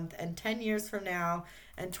next month and 10 years from now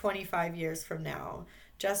and 25 years from now.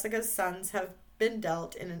 Jessica's sons have been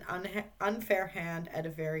dealt in an unfair hand at a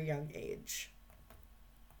very young age.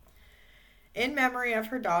 In memory of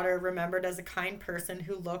her daughter, remembered as a kind person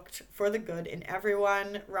who looked for the good in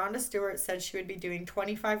everyone, Rhonda Stewart said she would be doing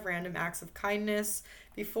 25 random acts of kindness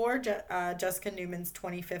before Jessica Newman's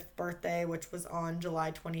 25th birthday, which was on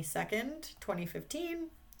July 22nd, 2015.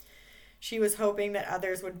 She was hoping that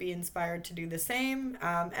others would be inspired to do the same.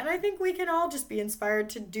 And I think we can all just be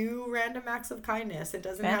inspired to do random acts of kindness. It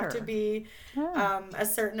doesn't have to be a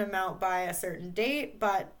certain amount by a certain date,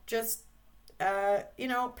 but just, you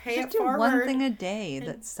know, pay just it forward. Do one thing a day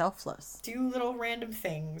that's selfless. Do little random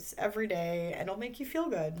things every day, and it'll make you feel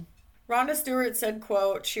good. Rhonda Stewart said,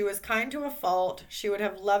 quote, "She was kind to a fault. She would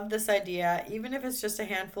have loved this idea. Even if it's just a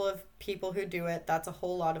handful of people who do it, that's a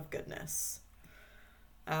whole lot of goodness."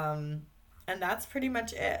 And that's pretty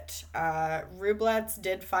much it. Rublets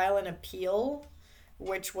did file an appeal,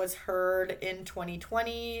 which was heard in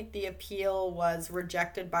 2020. The appeal was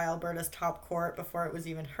rejected by Alberta's top court before it was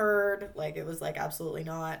even heard. Like, it was like, absolutely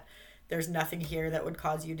not. There's nothing here that would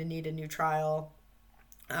cause you to need a new trial.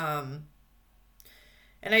 And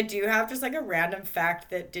I do have just like a random fact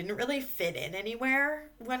that didn't really fit in anywhere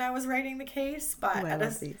when I was writing the case. But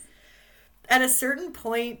at a certain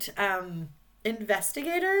point,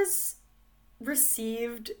 investigators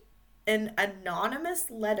received an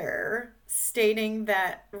anonymous letter stating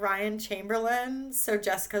that Ryan Chamberlain, so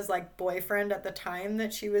Jessica's like boyfriend at the time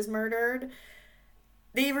that she was murdered,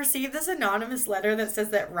 they received this anonymous letter that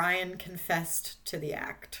says that Ryan confessed to the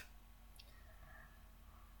act.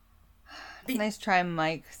 Nice try,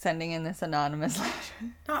 Mike, sending in this anonymous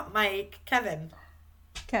letter. Not Mike, Kevin.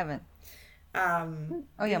 Oh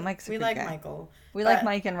yeah, Mike's a we good like guy. Michael. We like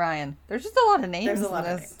Mike and Ryan. There's just a lot of names. There's a lot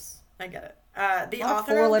in of this. names. I get it. The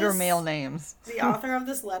author four-letter of this, male names. The author of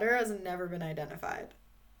this letter has never been identified.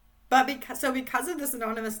 But because of this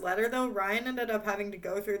anonymous letter, though, Ryan ended up having to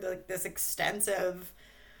go through this extensive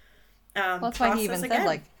well, that's why he even said,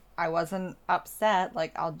 like, I wasn't upset.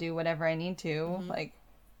 Like, I'll do whatever I need to. Mm-hmm. Like,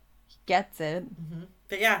 he gets it. Mm-hmm.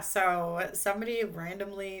 But yeah, so somebody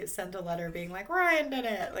randomly sent a letter being like, Ryan did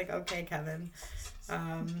it. Like, okay, Kevin.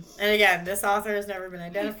 And again, this author has never been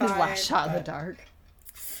identified. His last shot in the dark.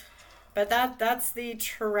 But that's the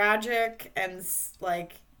tragic and,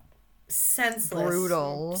 like, senseless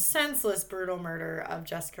brutal murder of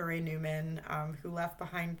Jessica Ray Newman, who left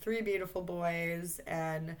behind 3 beautiful boys.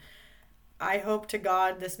 And I hope to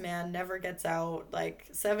God this man never gets out. Like,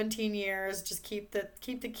 17 years, just keep the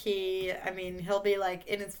key. I mean, he'll be like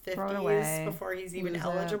in his 50s before he's even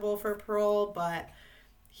eligible for parole, but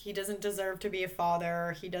he doesn't deserve to be a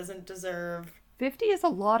father. He doesn't deserve... 50 is a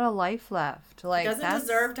lot of life left. Like, he doesn't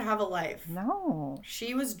deserve to have a life. No.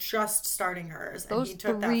 She was just starting hers, and Those he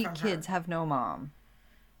took that from her. 3 kids have no mom.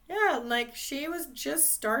 Yeah, like, she was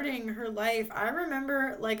just starting her life. I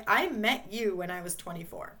remember, like, I met you when I was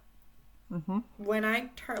 24. Mm-hmm. When I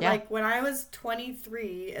when I was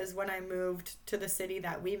 23 is when I moved to the city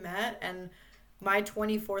that we met, and my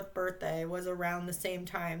 24th birthday was around the same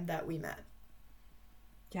time that we met.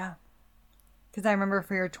 Yeah. Because I remember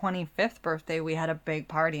for your 25th birthday, we had a big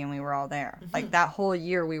party and we were all there. Mm-hmm. Like, that whole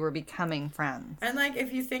year, we were becoming friends. And, like,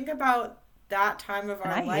 if you think about that time of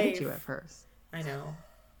our life... I hated you at first. I know.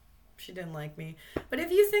 She didn't like me. But if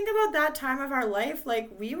you think about that time of our life, like,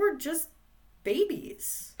 we were just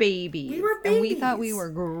babies. We were babies. And we thought we were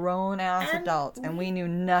grown-ass adults, and we knew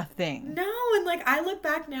nothing. No, and, like, I look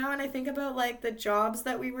back now and I think about, like, the jobs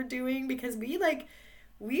that we were doing, because we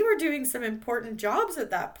were doing some important jobs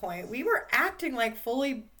at that point. We were acting like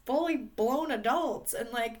fully blown adults,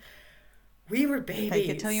 and, like, we were babies. Take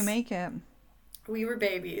it till you make it. We were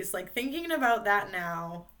babies. Like, thinking about that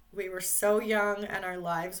now, we were so young and our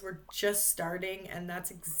lives were just starting, and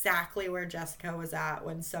that's exactly where Jessica was at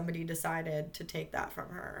when somebody decided to take that from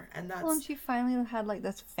her. And that's... Well, and she finally had, like,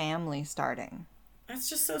 this family starting. That's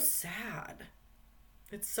just so sad.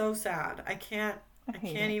 It's so sad. I can't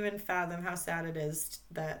even fathom how sad it is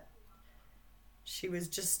that she was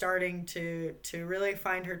just starting to really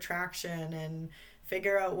find her traction and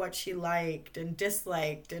figure out what she liked and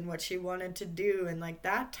disliked and what she wanted to do. And, like,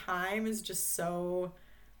 that time is just so...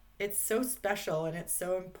 It's so special and it's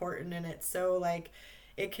so important and it's so, like,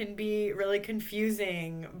 it can be really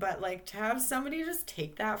confusing. But, like, to have somebody just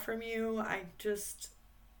take that from you,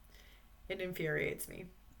 it infuriates me.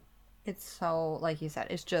 It's so, like you said,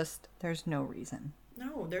 it's just, there's no reason.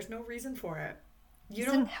 No, there's no reason for it. He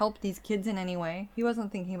didn't help these kids in any way. He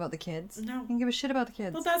wasn't thinking about the kids. No. He didn't give a shit about the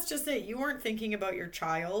kids. Well, that's just it. You weren't thinking about your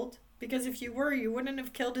child. Because if you were, you wouldn't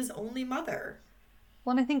have killed his only mother.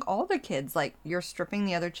 Well, and I think all the kids, like, you're stripping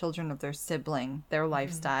the other children of their sibling, their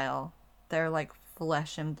lifestyle, their, like,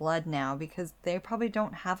 flesh and blood now, because they probably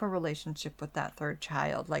don't have a relationship with that third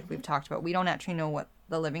child, like we've talked about. We don't actually know what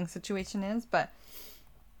the living situation is, but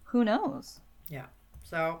who knows? Yeah.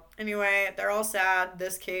 So, anyway, they're all sad.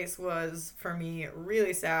 This case was, for me,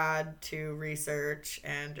 really sad to research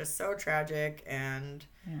and just so tragic. And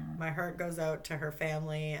my heart goes out to her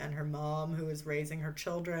family and her mom who is raising her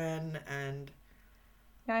children. And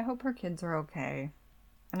yeah, I hope her kids are okay.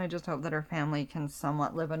 And I just hope that her family can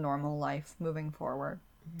somewhat live a normal life moving forward.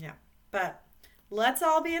 Yeah. But let's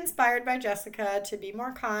all be inspired by Jessica to be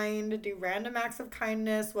more kind, do random acts of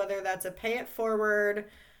kindness, whether that's a pay it forward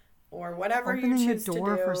or whatever you choose to do.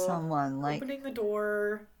 Opening the door for someone, like opening the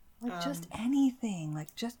door, like just anything,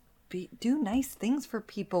 like just do nice things for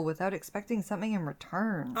people without expecting something in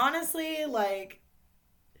return. Honestly, like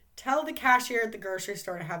tell the cashier at the grocery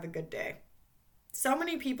store to have a good day. So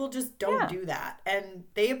many people just don't do that, and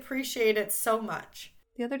they appreciate it so much.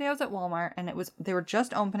 The other day I was at Walmart and they were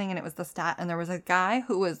just opening and it was the stat and there was a guy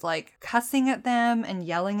who was like cussing at them and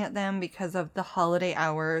yelling at them because of the holiday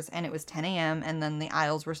hours and it was 10 a.m. and then the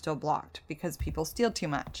aisles were still blocked because people steal too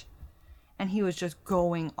much. And he was just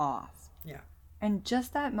going off. Yeah. And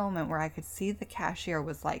just that moment where I could see the cashier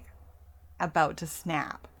was like about to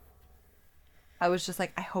snap. I was just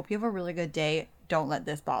like, I hope you have a really good day. Don't let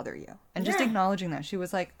this bother you. And just acknowledging that. She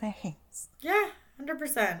was like, thanks. Yeah.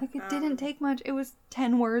 100%. Like, it didn't take much. It was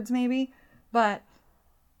 10 words maybe, but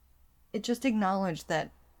it just acknowledged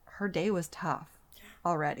that her day was tough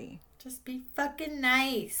already. Just be fucking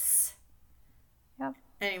nice. Yep.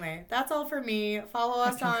 Anyway, that's all for me. Follow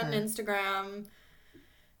us on Instagram.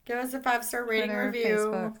 Give us a 5-star rating review.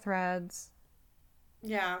 Facebook, Threads.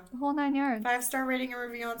 Yeah. The whole 9 yards. 5-star rating and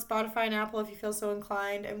review on Spotify and Apple if you feel so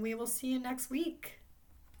inclined. And we will see you next week.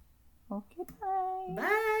 Okay, bye.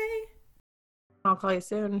 Bye. I'll call you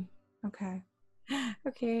soon. Okay.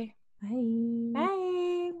 Okay. Bye.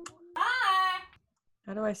 Bye. Bye.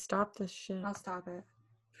 How do I stop this shit? I'll stop it.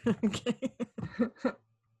 Okay.